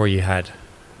a story you had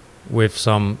with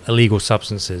some illegal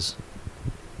substances.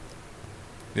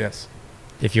 Yes.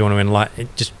 If you want to enlighten,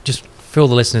 just fill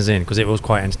the listeners in because it was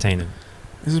quite entertaining.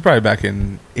 This is probably back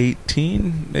in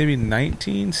 18, maybe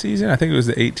 19 season. I think it was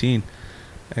the 18.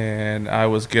 And I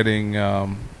was getting,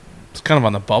 it's kind of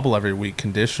on the bubble every week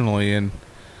conditionally. And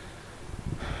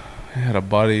I had a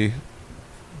buddy,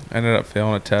 ended up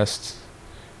failing a test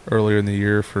earlier in the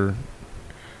year for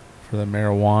the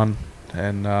marijuana.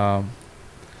 And I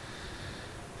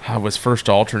was first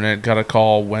alternate, got a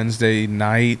call Wednesday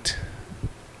night.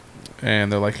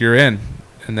 And they're like, you're in.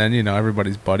 And then,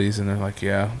 everybody's buddies. And they're like,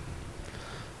 yeah.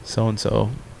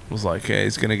 So-and-so was like, hey,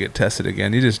 he's going to get tested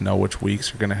again. You just know which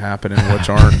weeks are going to happen and which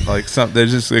aren't. Like, there's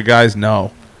just, the guys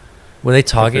know. Were they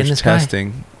targeting this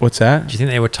testing. Guy? What's that? Do you think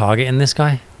they were targeting this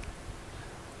guy?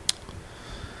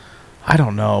 I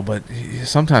don't know, but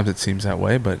sometimes it seems that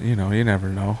way, but, you never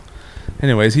know.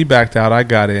 Anyways, he backed out. I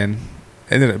got in.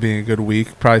 Ended up being a good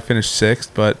week. Probably finished 6th,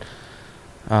 but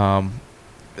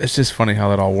it's just funny how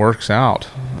that all works out.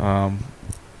 But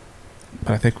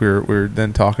I think we were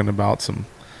then talking about some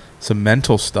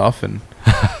mental stuff, and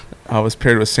I was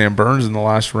paired with Sam Burns in the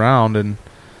last round, and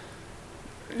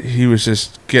he was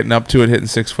just getting up to it, hitting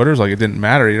 6-footers like it didn't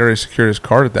matter. He'd already secured his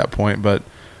card at that point, but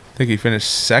I think he finished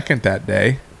 2nd that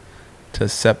day to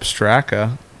Sepp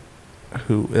Straka,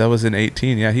 who that was in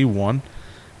 18. Yeah, he won,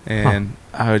 and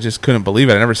I just couldn't believe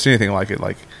it. I never seen anything like it.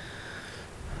 Like,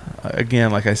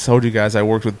 again, like I told you guys, I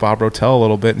worked with Bob Rotella a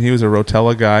little bit, and he was a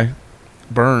Rotella guy,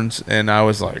 Burns, and I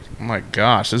was like, oh my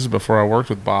gosh, this is before I worked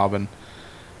with Bob, and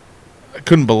I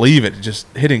couldn't believe it, just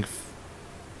hitting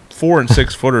 4 and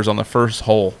 6 footers on the first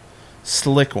hole,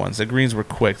 slick ones. The greens were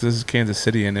quick. This is Kansas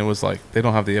City, and it was like they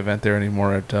don't have the event there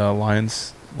anymore at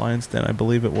Lions Den, I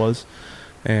believe it was,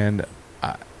 and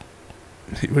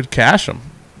he would cash them.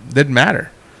 Didn't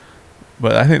matter.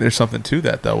 But I think there's something to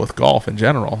that, though, with golf in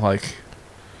general. Like,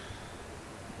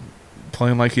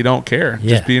 playing like you don't care.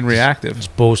 Just being reactive.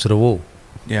 Just balls to the wall.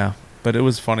 Yeah. But it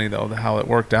was funny, though, how it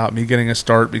worked out. Me getting a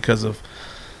start because of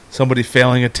somebody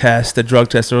failing a drug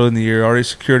test early in the year, already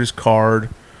secured his card,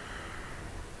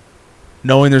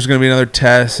 knowing there's going to be another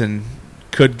test and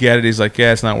could get it. He's like,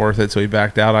 yeah, it's not worth it. So he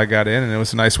backed out. I got in, and it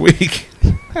was a nice week.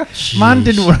 Man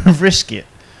didn't want to risk it.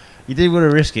 He did want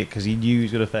to risk it because he knew he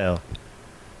was going to fail.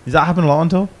 Does that happen a lot on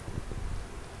tour?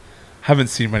 Haven't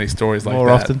seen many stories like More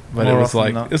that. often? But More it was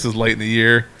often like, this is late in the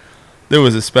year. There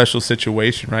was a special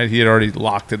situation, right? He had already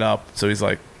locked it up. So he's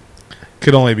like,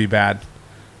 could only be bad,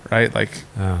 right? Like,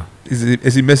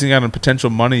 is he missing out on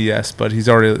potential money? Yes, but he's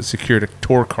already secured a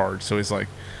tour card. So he's like,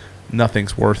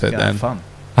 nothing's worth it then. Fun.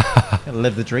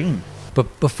 Live the dream.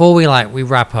 But before we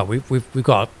wrap up, we've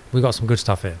got some good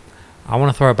stuff here. I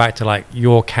want to throw it back to like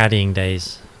your caddying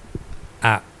days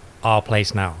at our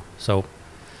place now. So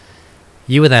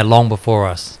you were there long before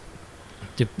us.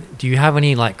 Do you have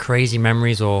any like crazy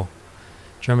memories, or do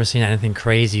you remember seeing anything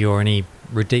crazy or any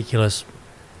ridiculous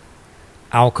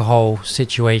alcohol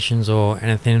situations or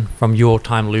anything from your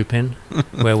time looping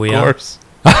where we are? Of course.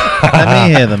 Let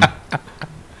me hear them.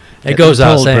 It goes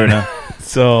out saying. Brunner.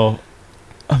 So,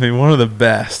 I mean, one of the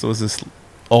best was this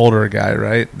older guy,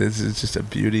 right? This is just a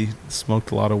beauty.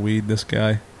 Smoked a lot of weed, this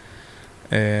guy.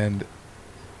 And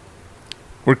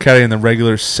we're caddying the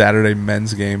regular Saturday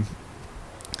men's game.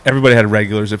 Everybody had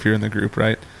regulars if you're in the group,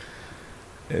 right?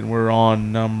 And we're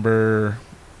on number,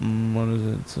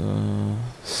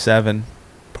 7,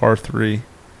 par 3.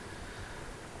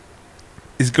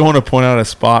 He's going to point out a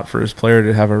spot for his player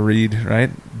to have a read, right?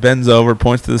 Bends over,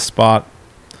 points to the spot,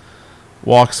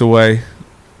 walks away.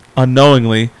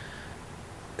 Unknowingly,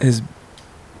 his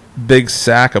big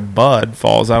sack of bud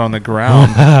falls out on the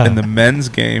ground in the men's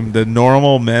game, the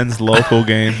normal men's local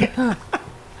game.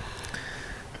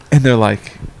 And they're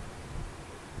like,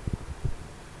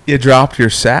 you dropped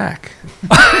your sack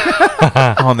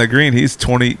on the green. He's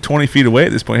 20 feet away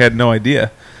at this point. He had no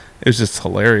idea. It was just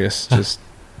hilarious. Just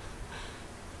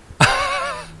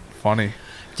funny.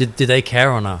 Did they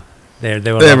care or not? They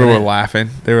were laughing.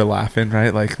 They were laughing,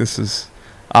 right? Like, this is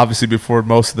obviously before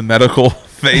most of the medical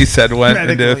phase had went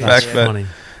into effect. But funny.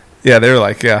 Yeah, they were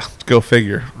like, yeah, go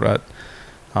figure. But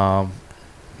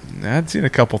I'd seen a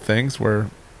couple things where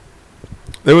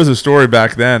there was a story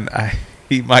back then.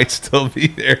 He might still be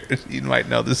there. He might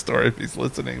know this story if he's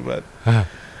listening. But a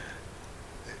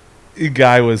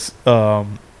guy was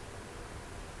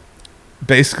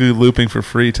basically looping for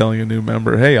free, telling a new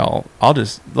member, hey, I'll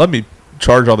just let me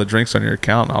charge all the drinks on your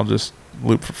account and I'll just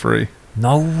loop for free.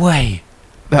 No way.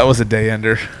 That was a day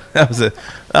ender.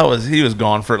 He was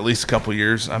gone for at least a couple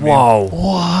years. I mean, whoa.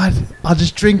 What? I'll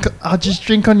just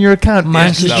drink on your account.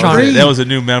 Man's just that was a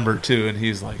new member too, and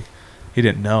he's like, he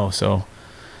didn't know, so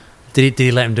did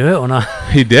he let him do it or not?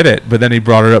 He did it, but then he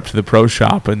brought it up to the pro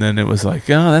shop, and then it was like,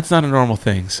 oh, that's not a normal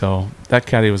thing. So that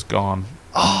caddy was gone.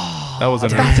 Oh, that was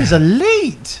that is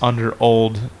elite. Under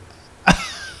old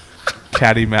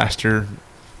caddy master,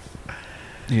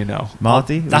 you know,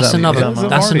 Marty. That's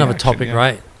another topic, yeah.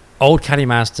 Right? Old caddy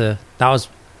master.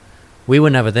 We were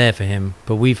never there for him,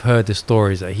 but we've heard the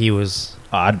stories that he was.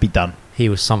 Oh, I'd be done. He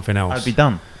was something else. I'd be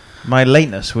done. My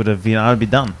lateness would have, I'd be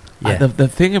done. Yeah. The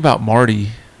thing about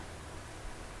Marty,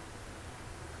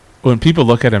 when people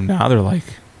look at him now, they're like,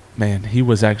 man, he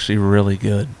was actually really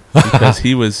good. Because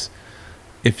he was,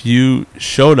 if you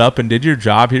showed up and did your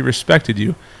job, he respected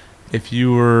you. If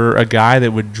you were a guy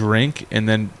that would drink and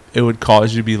then it would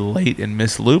cause you to be late and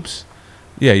miss loops,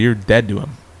 yeah, you're dead to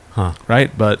him. Huh.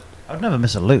 Right? But I'd never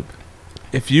miss a loop.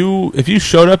 If you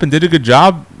showed up and did a good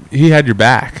job, he had your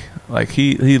back. Like,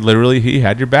 he literally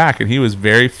had your back, and he was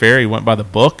very fair. He went by the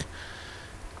book.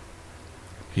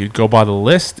 He'd go by the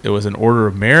list. It was an order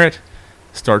of merit.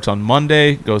 Starts on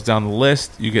Monday, goes down the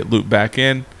list. You get looped back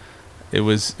in. He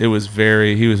was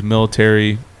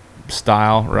military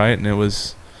style, right? And it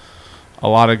was a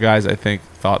lot of guys, I think,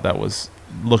 thought that was,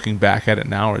 looking back at it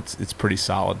now, it's pretty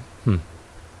solid.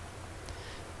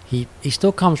 He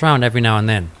still comes around every now and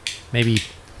then.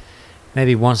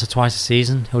 Maybe once or twice a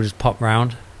season, he'll just pop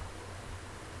round.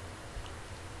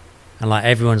 And like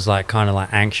everyone's like kind of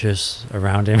like anxious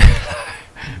around him.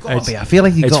 I feel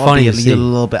like you it's got to funny be to a see.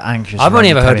 little bit anxious. I've around only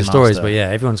ever heard Caddy the stories, Master. but yeah,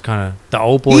 everyone's kind of the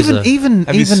old boys. Even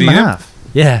Have you seen him? Mahaf.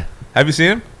 Yeah, Have you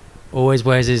seen him? always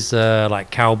wears his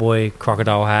like cowboy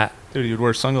crocodile hat. Dude, he would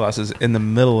wear sunglasses in the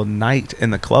middle of the night in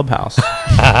the clubhouse.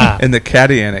 In the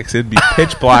caddy annex. It'd be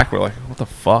pitch black. We're like, what the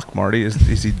fuck, Marty, is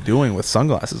he doing with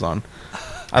sunglasses on?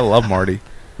 I love Marty.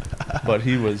 But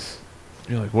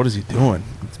you're like, what is he doing?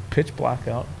 It's pitch black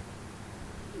out.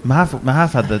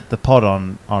 Mahaf had the pod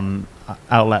on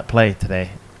Outlet Play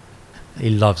today. He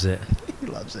loves it. He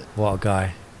loves it. What a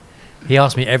guy. He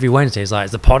asked me every Wednesday, he's like,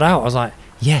 is the pod out? I was like,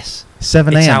 yes.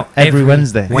 7 It's a.m. out every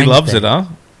Wednesday. He loves it, huh?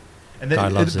 And Guy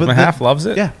loves it. but Mahaf loves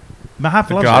it? Yeah. Mahaf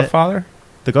The loves Godfather? it.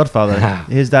 The Godfather.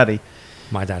 His daddy.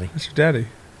 My daddy. That's your daddy.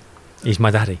 He's my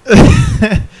daddy.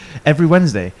 Every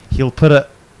Wednesday, he'll put it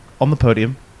on the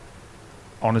podium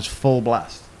on his full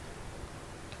blast.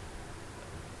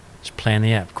 Just playing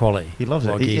the app, quality. He loves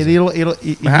What it. a geezer.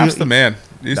 Mahaf's the man.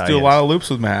 He used Nah, to do he a lot is. of loops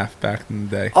with Mahaf back in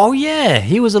the day. Oh, yeah.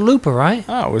 He was a looper, right?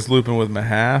 I was looping with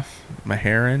Mahaf,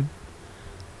 Maharan.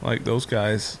 Like, those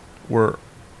guys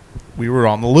we were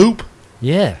on the loop.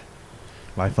 Yeah.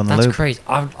 Life on the That's loop. crazy.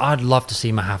 I'd love to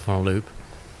see Mahaf on a loop.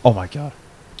 Oh my god!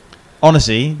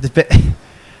 Honestly,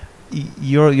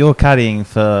 you're caddying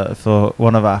for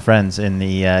one of our friends in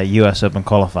the US Open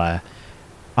qualifier.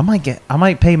 I might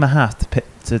pay Mahaf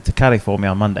to caddy for me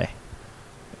on Monday.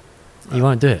 You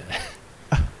won't do it.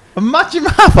 Imagine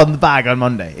Mahaf on the bag on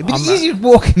Monday. It'd be the I'm not- easiest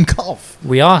walking golf.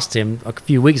 We asked him a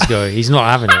few weeks ago. He's not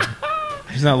having it.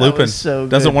 He's not That looping. was so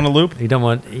Doesn't good. want to loop. He don't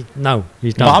want. No,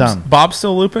 he's done. Bob- Bob's, done. Bob's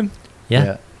still looping?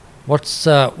 Yeah. What's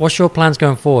your plans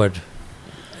going forward?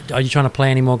 Are you trying to play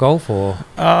any more golf, or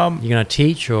you going to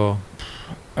teach, or?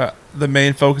 The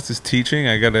main focus is teaching.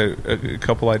 I got a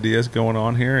couple ideas going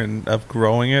on here and of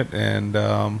growing it, and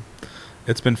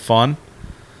it's been fun.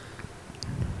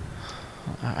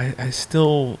 I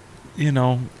still,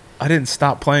 I didn't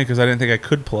stop playing because I didn't think I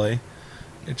could play.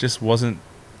 It just wasn't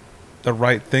the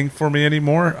right thing for me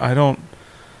anymore.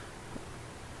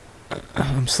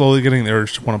 I'm slowly getting the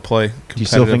urge to want to play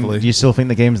competitively. Do you still think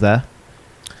the game's there?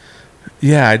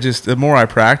 Yeah, the more I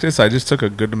practice, I just took a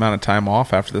good amount of time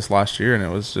off after this last year, and it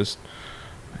was just,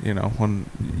 when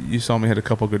you saw me hit a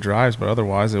couple good drives, but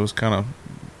otherwise it was kind of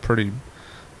pretty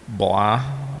blah.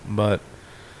 But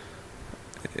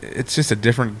it's just a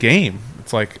different game.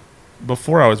 It's like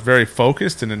before I was very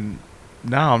focused, and then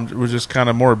now we're just kind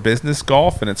of more business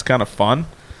golf, and it's kind of fun,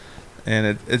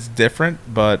 and it's different,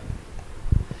 but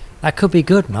That could be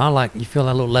good, no? Like you feel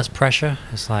a little less pressure.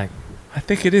 It's like I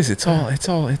think it is. It's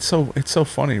so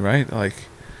funny, right? Like,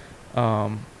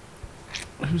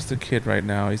 who's the kid right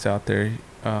now? He's out there.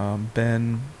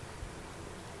 Ben.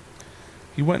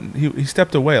 He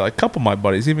stepped away. Like a couple of my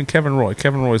buddies, even Kevin Roy.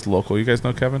 Kevin Roy's local. You guys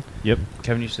know Kevin? Yep.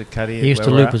 Kevin used to caddy. he used to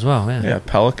loop as well. Yeah.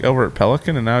 Yeah, over at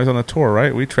Pelican, and now he's on the tour,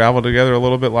 right? We traveled together a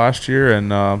little bit last year,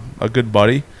 and a good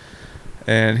buddy.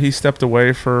 And he stepped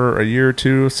away for a year or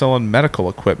two selling medical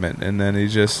equipment, and then he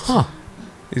just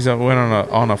went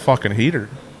on a fucking heater,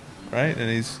 right? And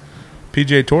he's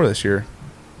PGA Tour this year.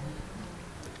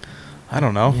 I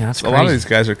don't know. Yeah, that's a lot of crazy. these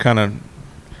guys are kind of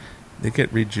they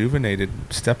get rejuvenated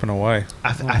stepping away.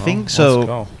 I don't know. think Let's so.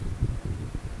 go.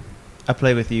 I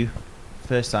played with you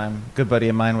first time. Good buddy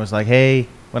of mine was like, hey,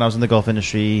 when I was in the golf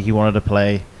industry, he wanted to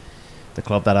play the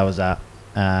club that I was at,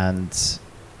 and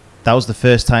that was the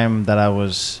first time that I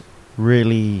was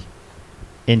really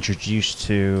introduced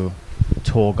to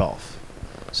tour golf.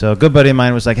 So a good buddy of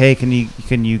mine was like, hey, can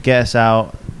you get us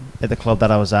out at the club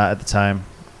that I was at the time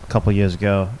a couple of years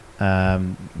ago?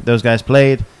 Those guys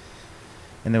played,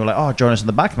 and they were like, oh, join us in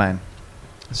the back nine.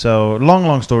 So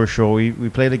long story short, we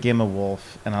played a game of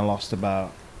Wolf, and I lost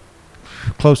about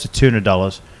close to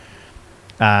 $200,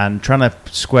 and trying to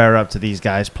square up to these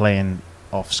guys playing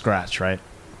off scratch, right?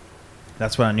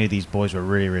 That's when I knew these boys were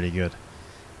really, really good.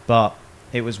 But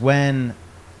it was when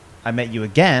I met you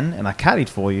again, and I caddied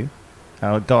for you.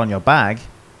 I got on your bag,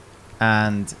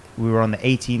 and we were on the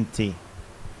 18th tee.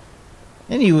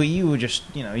 And you were just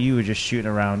shooting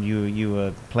around. You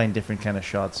were playing different kind of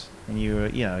shots, and you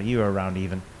were around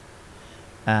even.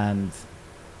 And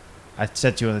I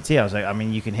said to you on the tee, I was like, I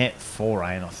mean, you can hit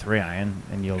 4-iron or 3-iron,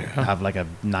 and you'll have like a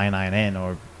 9-iron in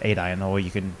or 8-iron, or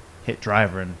you can hit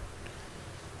driver and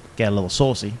get a little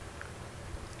saucy.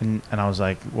 And I was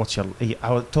like,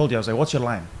 I told you, I was like, what's your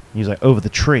line? He was like, over the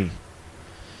tree.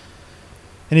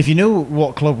 And if you know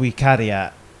what club we caddy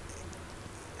at,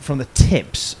 from the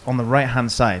tips on the right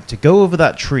hand side to go over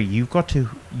that tree, you've got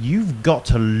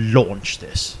to launch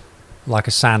this Like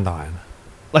a sand iron.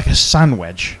 like a sand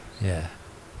wedge. Yeah.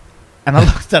 And I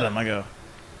looked at him, I go,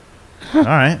 All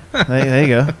right, there you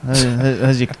go.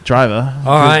 There's your driver.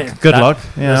 All right. Good luck.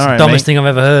 Yeah, That's all the right, dumbest mate. thing I've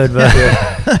ever heard.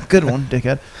 But Good one,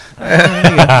 dickhead.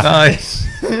 Nice.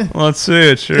 Let's see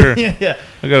it. Sure. Yeah.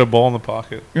 I got a ball in the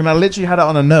pocket. I literally had it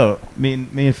on a note. Me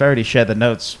and Faraday shared the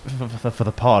notes for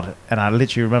the pod, and I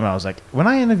literally remember I was like, when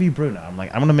I interview Brunner, I'm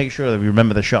like, I'm gonna make sure that we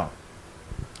remember the shot.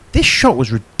 This shot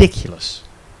was ridiculous.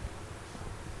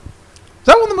 Is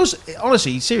that one of the most,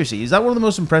 honestly, seriously, is that one of the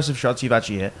most impressive shots you've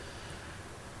actually hit?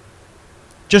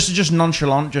 Just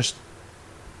nonchalant,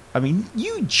 I mean,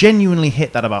 you genuinely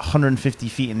hit that about 150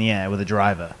 feet in the air with a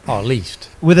driver. oh, at least.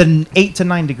 With an 8 to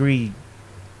 9 degree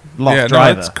loft Yeah, no,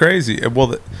 driver. that's crazy.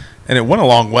 Well, and it went a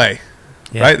long way.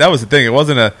 Yeah. Right, that was the thing. It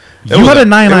wasn't a. You had a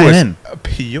 9-iron in. A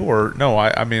pure. No,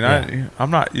 I mean, Yeah. I'm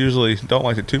not usually don't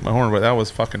like to toot my horn, but that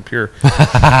was fucking pure.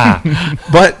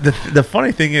 But the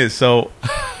funny thing is, so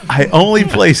I only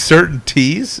play certain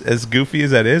tees, as goofy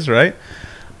as that is, right?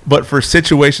 But for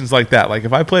situations like that, like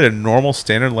if I played a normal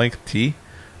standard length tee,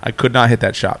 I could not hit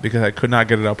that shot because I could not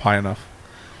get it up high enough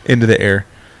into the air.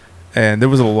 And there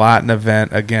was a Latin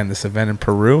event, again, this event in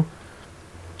Peru,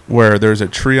 where there's a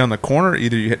tree on the corner.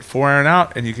 Either you hit 4-iron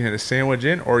out and you can hit a sandwich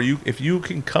in, or if you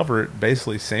can cover it,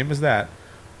 basically same as that,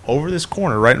 over this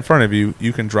corner right in front of you,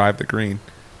 you can drive the green.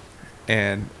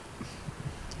 And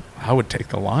I would take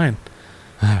the line.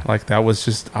 Like that was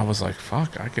just, I was like,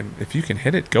 fuck, if you can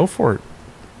hit it, go for it.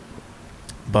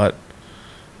 But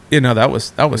that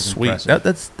was sweet.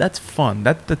 That's fun.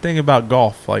 That's the thing about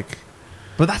golf. Like,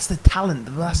 But that's the talent.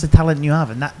 That's the talent you have,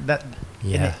 and that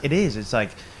Yeah. it is. It's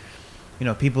like,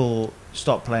 people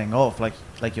stop playing golf.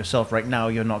 Like yourself right now,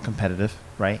 you're not competitive,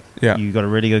 right? Yeah. You got a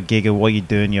really good gig of what you're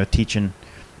doing. You're teaching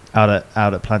out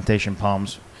at Plantation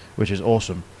Palms, which is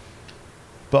awesome.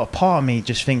 But a part of me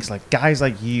just thinks like guys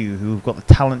like you who've got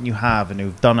the talent you have and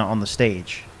who've done it on the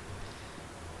stage.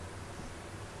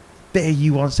 Bit of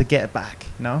you wants to get it back,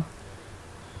 no?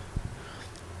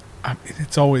 I mean,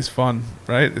 it's always fun,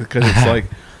 right? Because it's like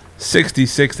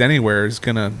 66 anywhere is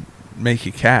going to make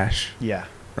you cash, Yeah.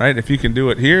 right? If you can do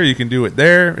it here, you can do it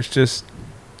there. It's just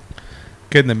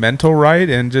getting the mental right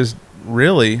and just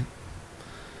really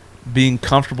being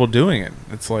comfortable doing it.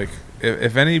 It's like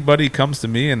if anybody comes to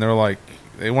me and they're like,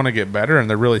 they want to get better and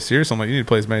they're really serious, I'm like, you need to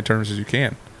play as many tournaments as you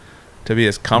can to be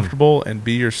as comfortable and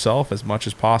be yourself as much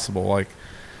as possible. Like,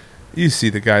 you see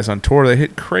the guys on tour, they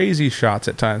hit crazy shots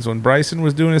at times. When Bryson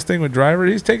was doing his thing with driver,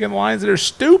 he's taking lines that are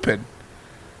stupid.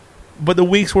 But the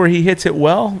weeks where he hits it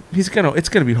well, it's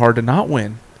gonna be hard to not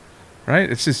win, right?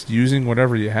 It's just using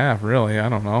whatever you have, really. I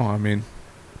don't know. I mean,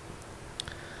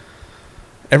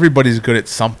 everybody's good at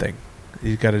something.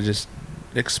 You got to just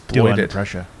Do it exploit under it.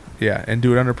 pressure. Yeah, and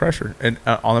do it under pressure and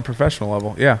on a professional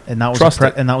level. Yeah, And that was Trust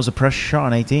it. and that was a pressure shot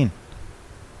on 18.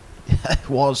 It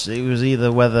was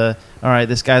either whether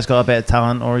this guy's got a bit of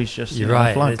talent or he's just You're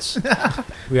right. flunk. It's,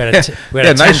 we had a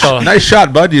 $10. nice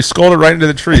shot, bud. You scolded right into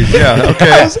the trees. Yeah,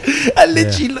 okay. I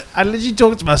literally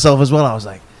talked to myself as well. I was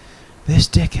like, this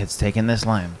dickhead's taking this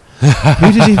line.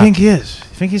 Who does he think he is? You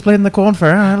think he's played in the corn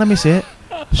fair? All right, let me see it.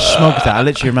 Smoked that. I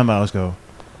literally remember I was go,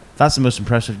 that's the most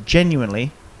impressive.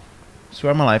 Genuinely,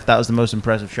 swear on my life, that was the most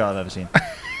impressive shot I've ever seen.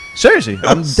 Seriously,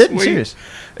 I'm dead Sweet. serious.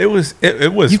 It was.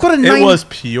 You've got a it was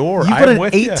pure. You've got I'm an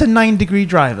with 8 ya. to 9 degree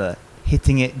driver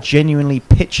hitting it genuinely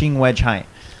pitching wedge height,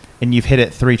 and you've hit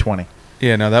it 320.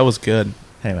 Yeah, no, that was good.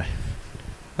 Anyway,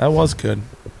 That was good.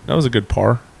 That was a good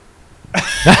par.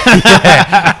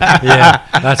 Yeah,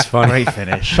 that's funny. great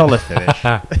finish, solid finish.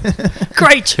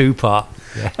 Great two-part.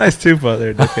 Nice two putt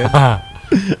there, dickhead.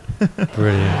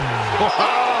 Brilliant.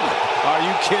 Are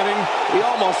you kidding? He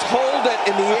almost hold it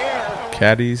in the air.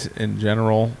 Caddies in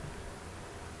general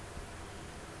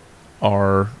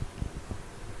are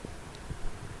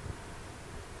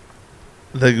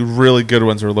the really good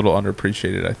ones are a little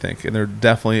underappreciated, I think, and they're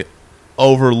definitely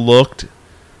overlooked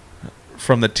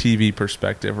from the TV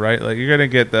perspective, right? Like, you're gonna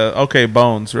get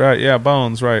Bones, right? Yeah,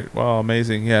 Bones, right? Well,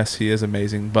 amazing. Yes, he is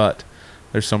amazing, but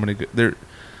there's so many good.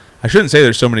 I shouldn't say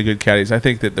there's so many good caddies. I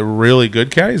think that the really good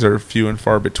caddies are few and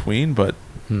far between, but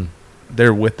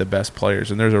they're with the best players,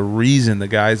 and there's a reason the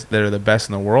guys that are the best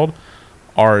in the world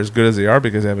are as good as they are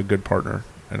because they have a good partner,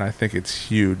 and I think it's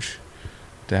huge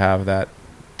to have that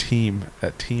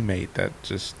teammate that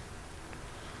just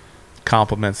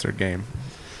complements their game.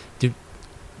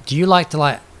 Do you like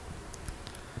to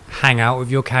hang out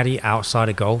with your caddy outside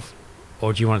of golf,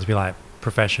 or do you want it to be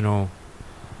professional?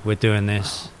 We're doing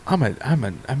this. I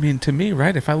mean, to me,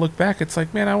 right? If I look back, it's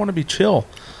like, man, I want to be chill.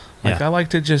 Yeah. I like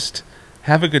to just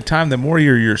have a good time. The more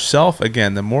you're yourself,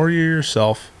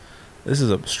 this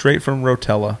is straight from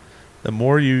Rotella. The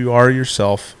more you are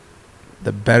yourself,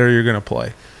 the better you're going to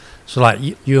play. So like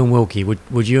you and Wilkie, would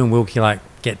you and Wilkie like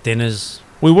get dinners?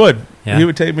 We would. Yeah. He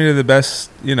would take me to the best,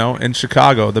 in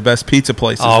Chicago, the best pizza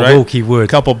places, Oh, right? Wilkie would. A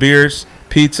couple beers,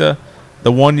 pizza.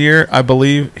 The one year, I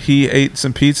believe, he ate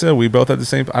some pizza. We both had the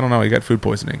same. I don't know. He got food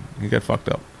poisoning. He got fucked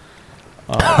up.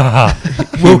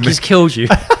 Wilkie's killed you.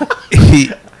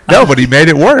 No, but he made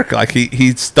it work. Like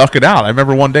he stuck it out. I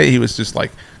remember one day he was just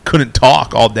like couldn't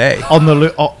talk all day On the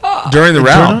during the in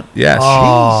round. tournament? Yes,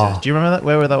 Oh. Jesus. Do you remember that?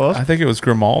 Where that was? I think it was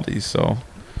Grimaldi's. So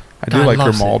I do God like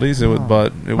loves it. Grimaldi's. It was,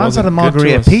 but it Man's wasn't had a good to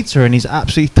margarita us. pizza and he's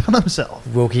absolutely done himself.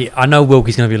 Wilkie, I know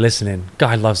Wilkie's going to be listening.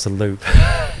 Guy loves the loop.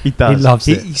 He does. He loves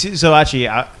it. So actually,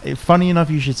 funny enough,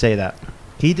 you should say that.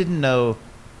 He didn't know.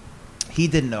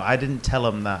 I didn't tell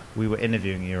him that we were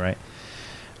interviewing you, right?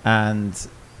 And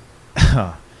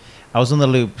I was on the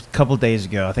loop a couple of days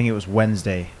ago. I think it was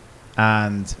Wednesday,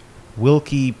 and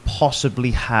Wilkie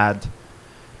possibly had.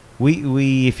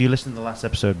 We if you listen to the last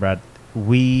episode, Brad,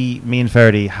 me and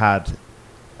Ferdy had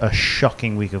a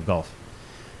shocking week of golf.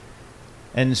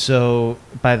 And so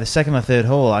by the second or third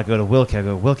hole, I go to Wilkie. I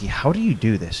go, Wilkie, how do you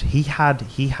do this? He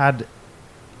had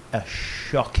a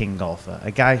shocking golfer,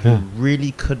 a guy who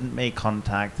really couldn't make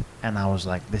contact, and I was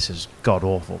like, this is god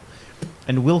awful.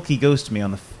 And Wilkie goes to me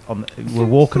on the we're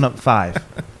walking up 5,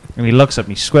 and he looks at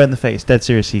me square in the face, dead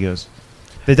serious. He goes,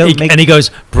 they don't make. And he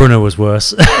goes, Brunner was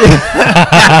worse.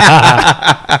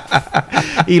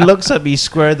 He looks at me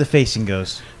square in the face and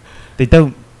goes, they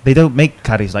don't make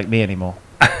caddies like me anymore.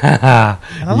 And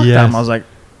I looked at him. I was like,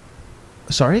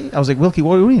 sorry? I was like, Wilkie,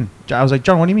 what do you mean? I was like,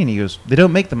 John, what do you mean? He goes, they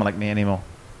don't make them like me anymore.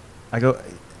 I go,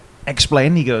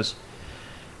 explain. He goes,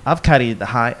 I've caddied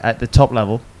at the top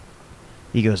level.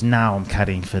 He goes, now I'm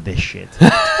caddying for this shit.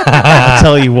 I'll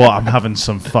tell you what, I'm having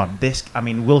some fun.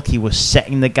 Wilkie was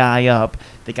setting the guy up.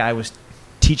 The guy was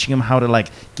teaching him how to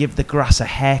give the grass a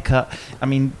haircut.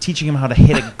 Teaching him how to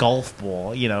hit a golf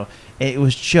ball. It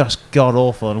was just god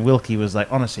awful. And Wilkie was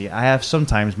like, honestly, I have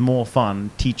sometimes more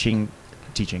fun teaching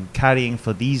caddying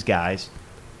for these guys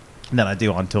than I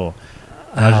do on tour.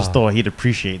 And I just thought he'd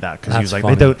appreciate that because he was like,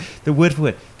 funny. the word for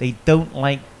word, they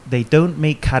don't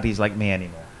make caddies like me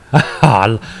anymore.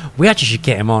 We actually should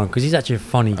get him on because he's actually a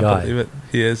funny I guy. believe it.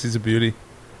 He is. He's a beauty.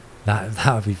 That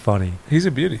would be funny. He's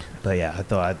a beauty. But yeah, I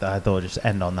thought I'd just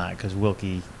end on that because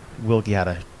Wilkie's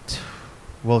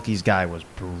guy was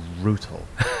brutal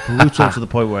to the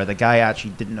point where the guy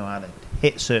actually didn't know how to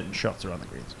hit certain shots around the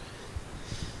greens.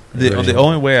 The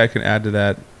only way I can add to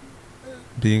that,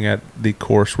 being at the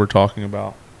course we're talking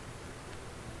about,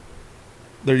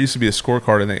 there used to be a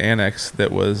scorecard in the annex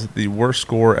that was the worst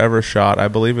score ever shot. I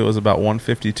believe it was about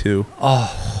 152.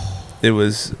 Oh, It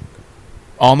was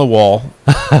on the wall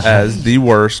as the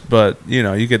worst, but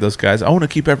you get those guys. I want to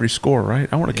keep every score, right?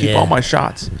 I want to keep all my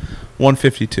shots.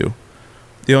 152.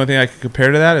 The only thing I could compare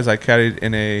to that is I caddied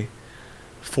in a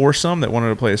foursome that wanted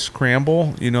to play a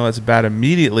scramble. That's bad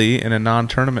immediately in a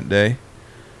non-tournament day,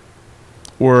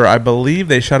 where I believe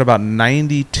they shot about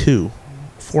 92.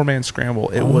 4-man scramble.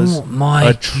 It was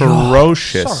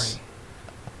atrocious.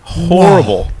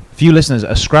 Horrible. Wow. For you listeners,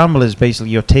 a scramble is basically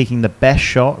you're taking the best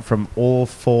shot from all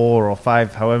 4 or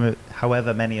 5,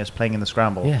 however many is playing in the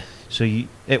scramble. Yeah. So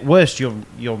at worst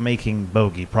you're making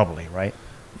bogey probably, right?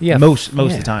 yeah. Most of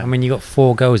the time. You got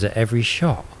 4 goes at every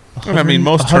shot.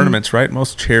 Most tournaments, right?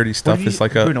 Most charity stuff is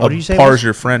like Bruno, a what did you say par is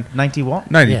your friend. 90 what?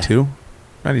 92.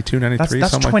 92, 93,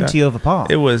 That's something 20 like that. over par.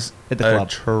 It was at the club.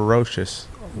 atrocious.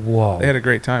 Whoa. They had a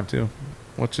great time, too,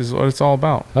 which is what it's all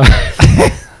about.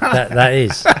 that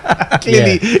is.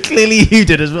 Clearly you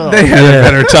did as well. They had a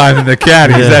better time than the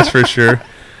caddies, that's for sure.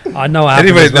 I know what happened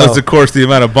Anybody as that knows well. the course, the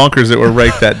amount of bunkers that were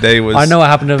raked that day was I know what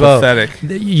happened as well. pathetic.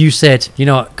 You said,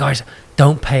 guys,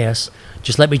 don't pay us.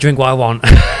 Just let me drink what I want.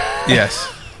 Yes.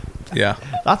 Yeah.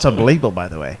 That's unbelievable, by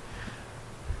the way.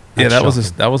 Yeah,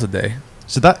 That's that was a day.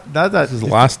 So that This is the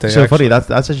last day, So funny. actually.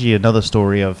 That's actually another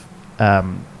story of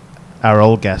our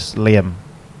old guest Liam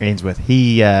Ainsworth.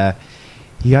 He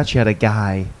actually had a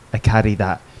caddy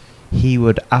that he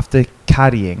would, after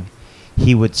caddying,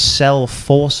 he would sell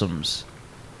foursomes.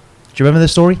 Do you remember the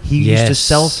story? He used to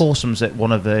sell foursomes at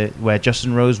one of where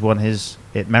Justin Rose won his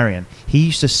at Merion. He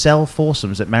used to sell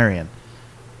foursomes at Merion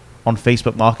on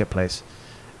Facebook Marketplace.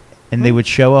 And they would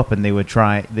show up and they would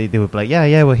try. They would be like,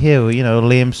 yeah, we're here.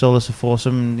 Liam sold us a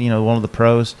foursome. One of the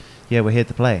pros. Yeah, we're here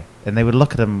to play. And they would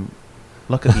look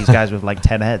at these guys with like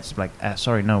 10 heads. Like,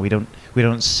 sorry, no, we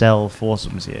don't sell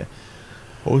foursomes here.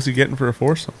 What was he getting for a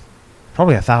foursome?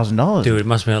 Probably $1,000. Dude, it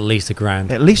must have been at least $1,000.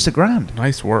 At least $1,000.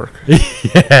 Nice work.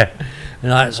 Yeah.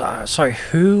 And sorry,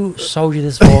 who sold you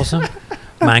this foursome?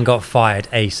 Man got fired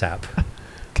ASAP.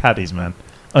 Caddies, man,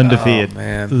 undefeated. Oh,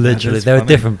 man. Literally, That is they're a funny.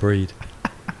 different breed.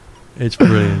 It's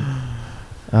brilliant.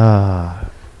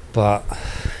 But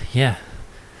yeah,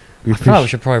 We I feel like we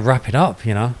should probably wrap it up.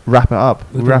 You know, wrap it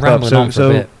up. we've Wrap been it up. rambling on for a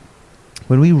bit.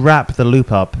 When we wrap the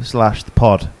loop up / the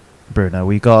pod, Bruno,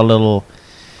 we got a little.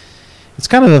 It's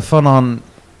kind of a fun on.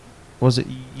 Was it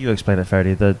you explained it,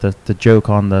 Ferdy? The joke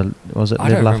on the was it I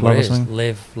live, don't laugh, remember love what or it is. something?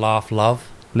 Live, laugh, love.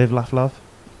 Live, laugh, love.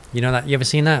 You know that? You ever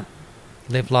seen that?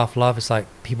 Live, laugh, love. It's like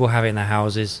people have it in their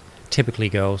houses. Typically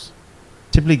girls.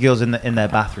 Typically, girls in their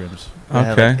bathrooms. They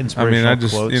have, Okay. like, I mean, inspirational I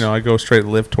just, quotes. I go straight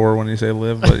live tour when you say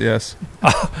live, but yes.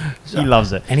 He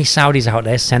loves it. Any Saudis out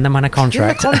there? Send them on a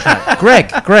contract. Give him a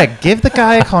contract. Greg, give the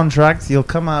guy a contract. He'll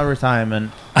come out of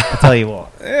retirement. I'll tell you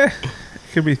what. It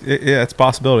could be, yeah, it's a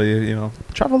possibility,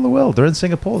 Travel the world. They're in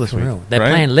Singapore this For week. real. They're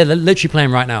Right? playing. They're literally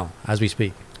playing right now as we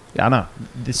speak. Yeah, I know.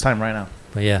 This time right now.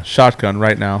 But yeah, Shotgun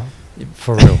right now.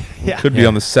 for real. Yeah. Could be Yeah.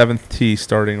 on the 7th tee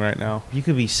starting right now. You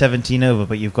could be 17 over,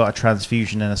 but you've got a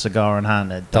transfusion and a cigar in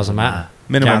hand. It Doesn't matter.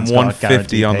 Minimum Gann's got a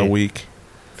 150 on the guaranteed week.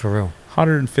 For real.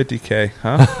 150K,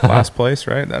 huh? Last place,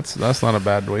 right? That's not a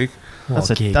bad week. What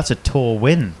a gig. That's a tour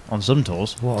win on some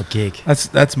tours. What a gig.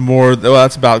 That's more. Well,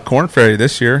 that's about Corn Ferry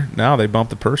this year. Now they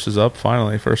bumped the purses up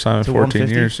finally, first time in To 14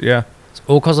 150? years. Yeah. It's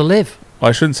all because of Liv. Well,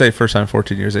 I shouldn't say first time in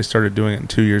 14 years. They started doing it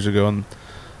 2 years ago, and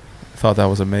I thought that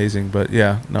was amazing. But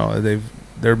yeah, no,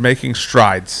 they're making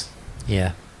strides.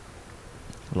 Yeah.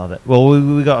 Love it. Well,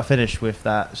 we got to finish with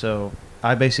that. So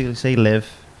I basically say live.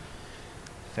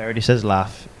 Faraday says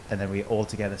laugh, and then we all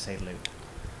together say Lou.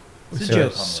 It's a So,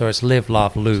 joke. so it's live,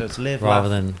 laugh, loop. So it's live, rather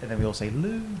laugh, than, and then we all say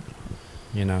Lou.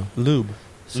 Lube,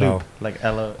 So, Loop, like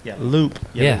Ella. Yeah. loop,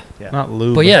 Yeah. not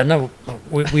lube. but yeah, no,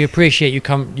 we appreciate you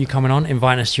coming on,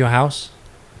 inviting us to your house,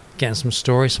 getting some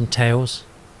stories, some tales,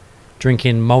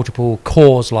 drinking multiple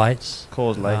Coors lights.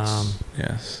 Coors Lights.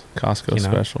 Yes, Costco You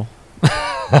know. special.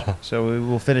 So we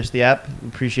will finish the app.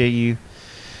 Appreciate you.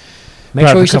 Make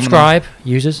Brad, sure you for coming subscribe,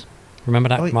 users. Remember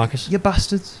that, Oh, wait, Marcus? You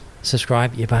bastards.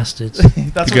 Subscribe, you bastards. That's You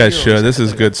what guys always should. This say.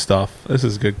 is good stuff. This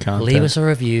is good content. Leave us a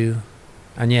review,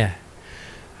 and yeah,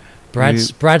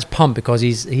 Brad's pumped because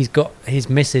he's got his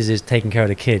missus is taking care of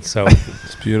the kids, so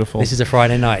It's beautiful. this is a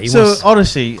Friday night. He So wants,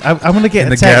 honestly, I'm gonna get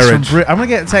In a the text garage. from I'm gonna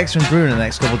get a text from Bruno in the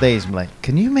next couple of days. I'm like,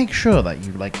 can you make sure that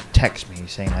you like text me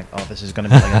saying like, oh, this is gonna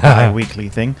be like a bi-weekly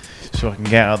thing, so I can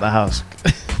get out of the house.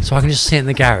 so I can just sit in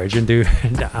the garage and do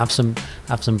and have some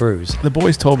brews. The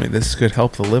boys told me this could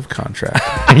help the live contract.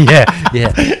 yeah.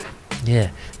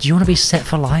 Do you want to be set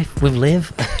for life with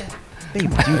Liv? Babe,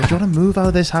 do you want to move out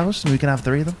of this house and we can have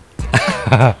 3 of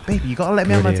them? Babe, you gotta let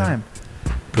me have my time.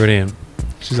 Brilliant.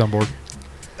 She's on board.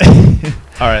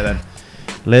 All right then,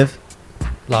 live.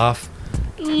 Laugh.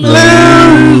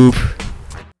 Loop.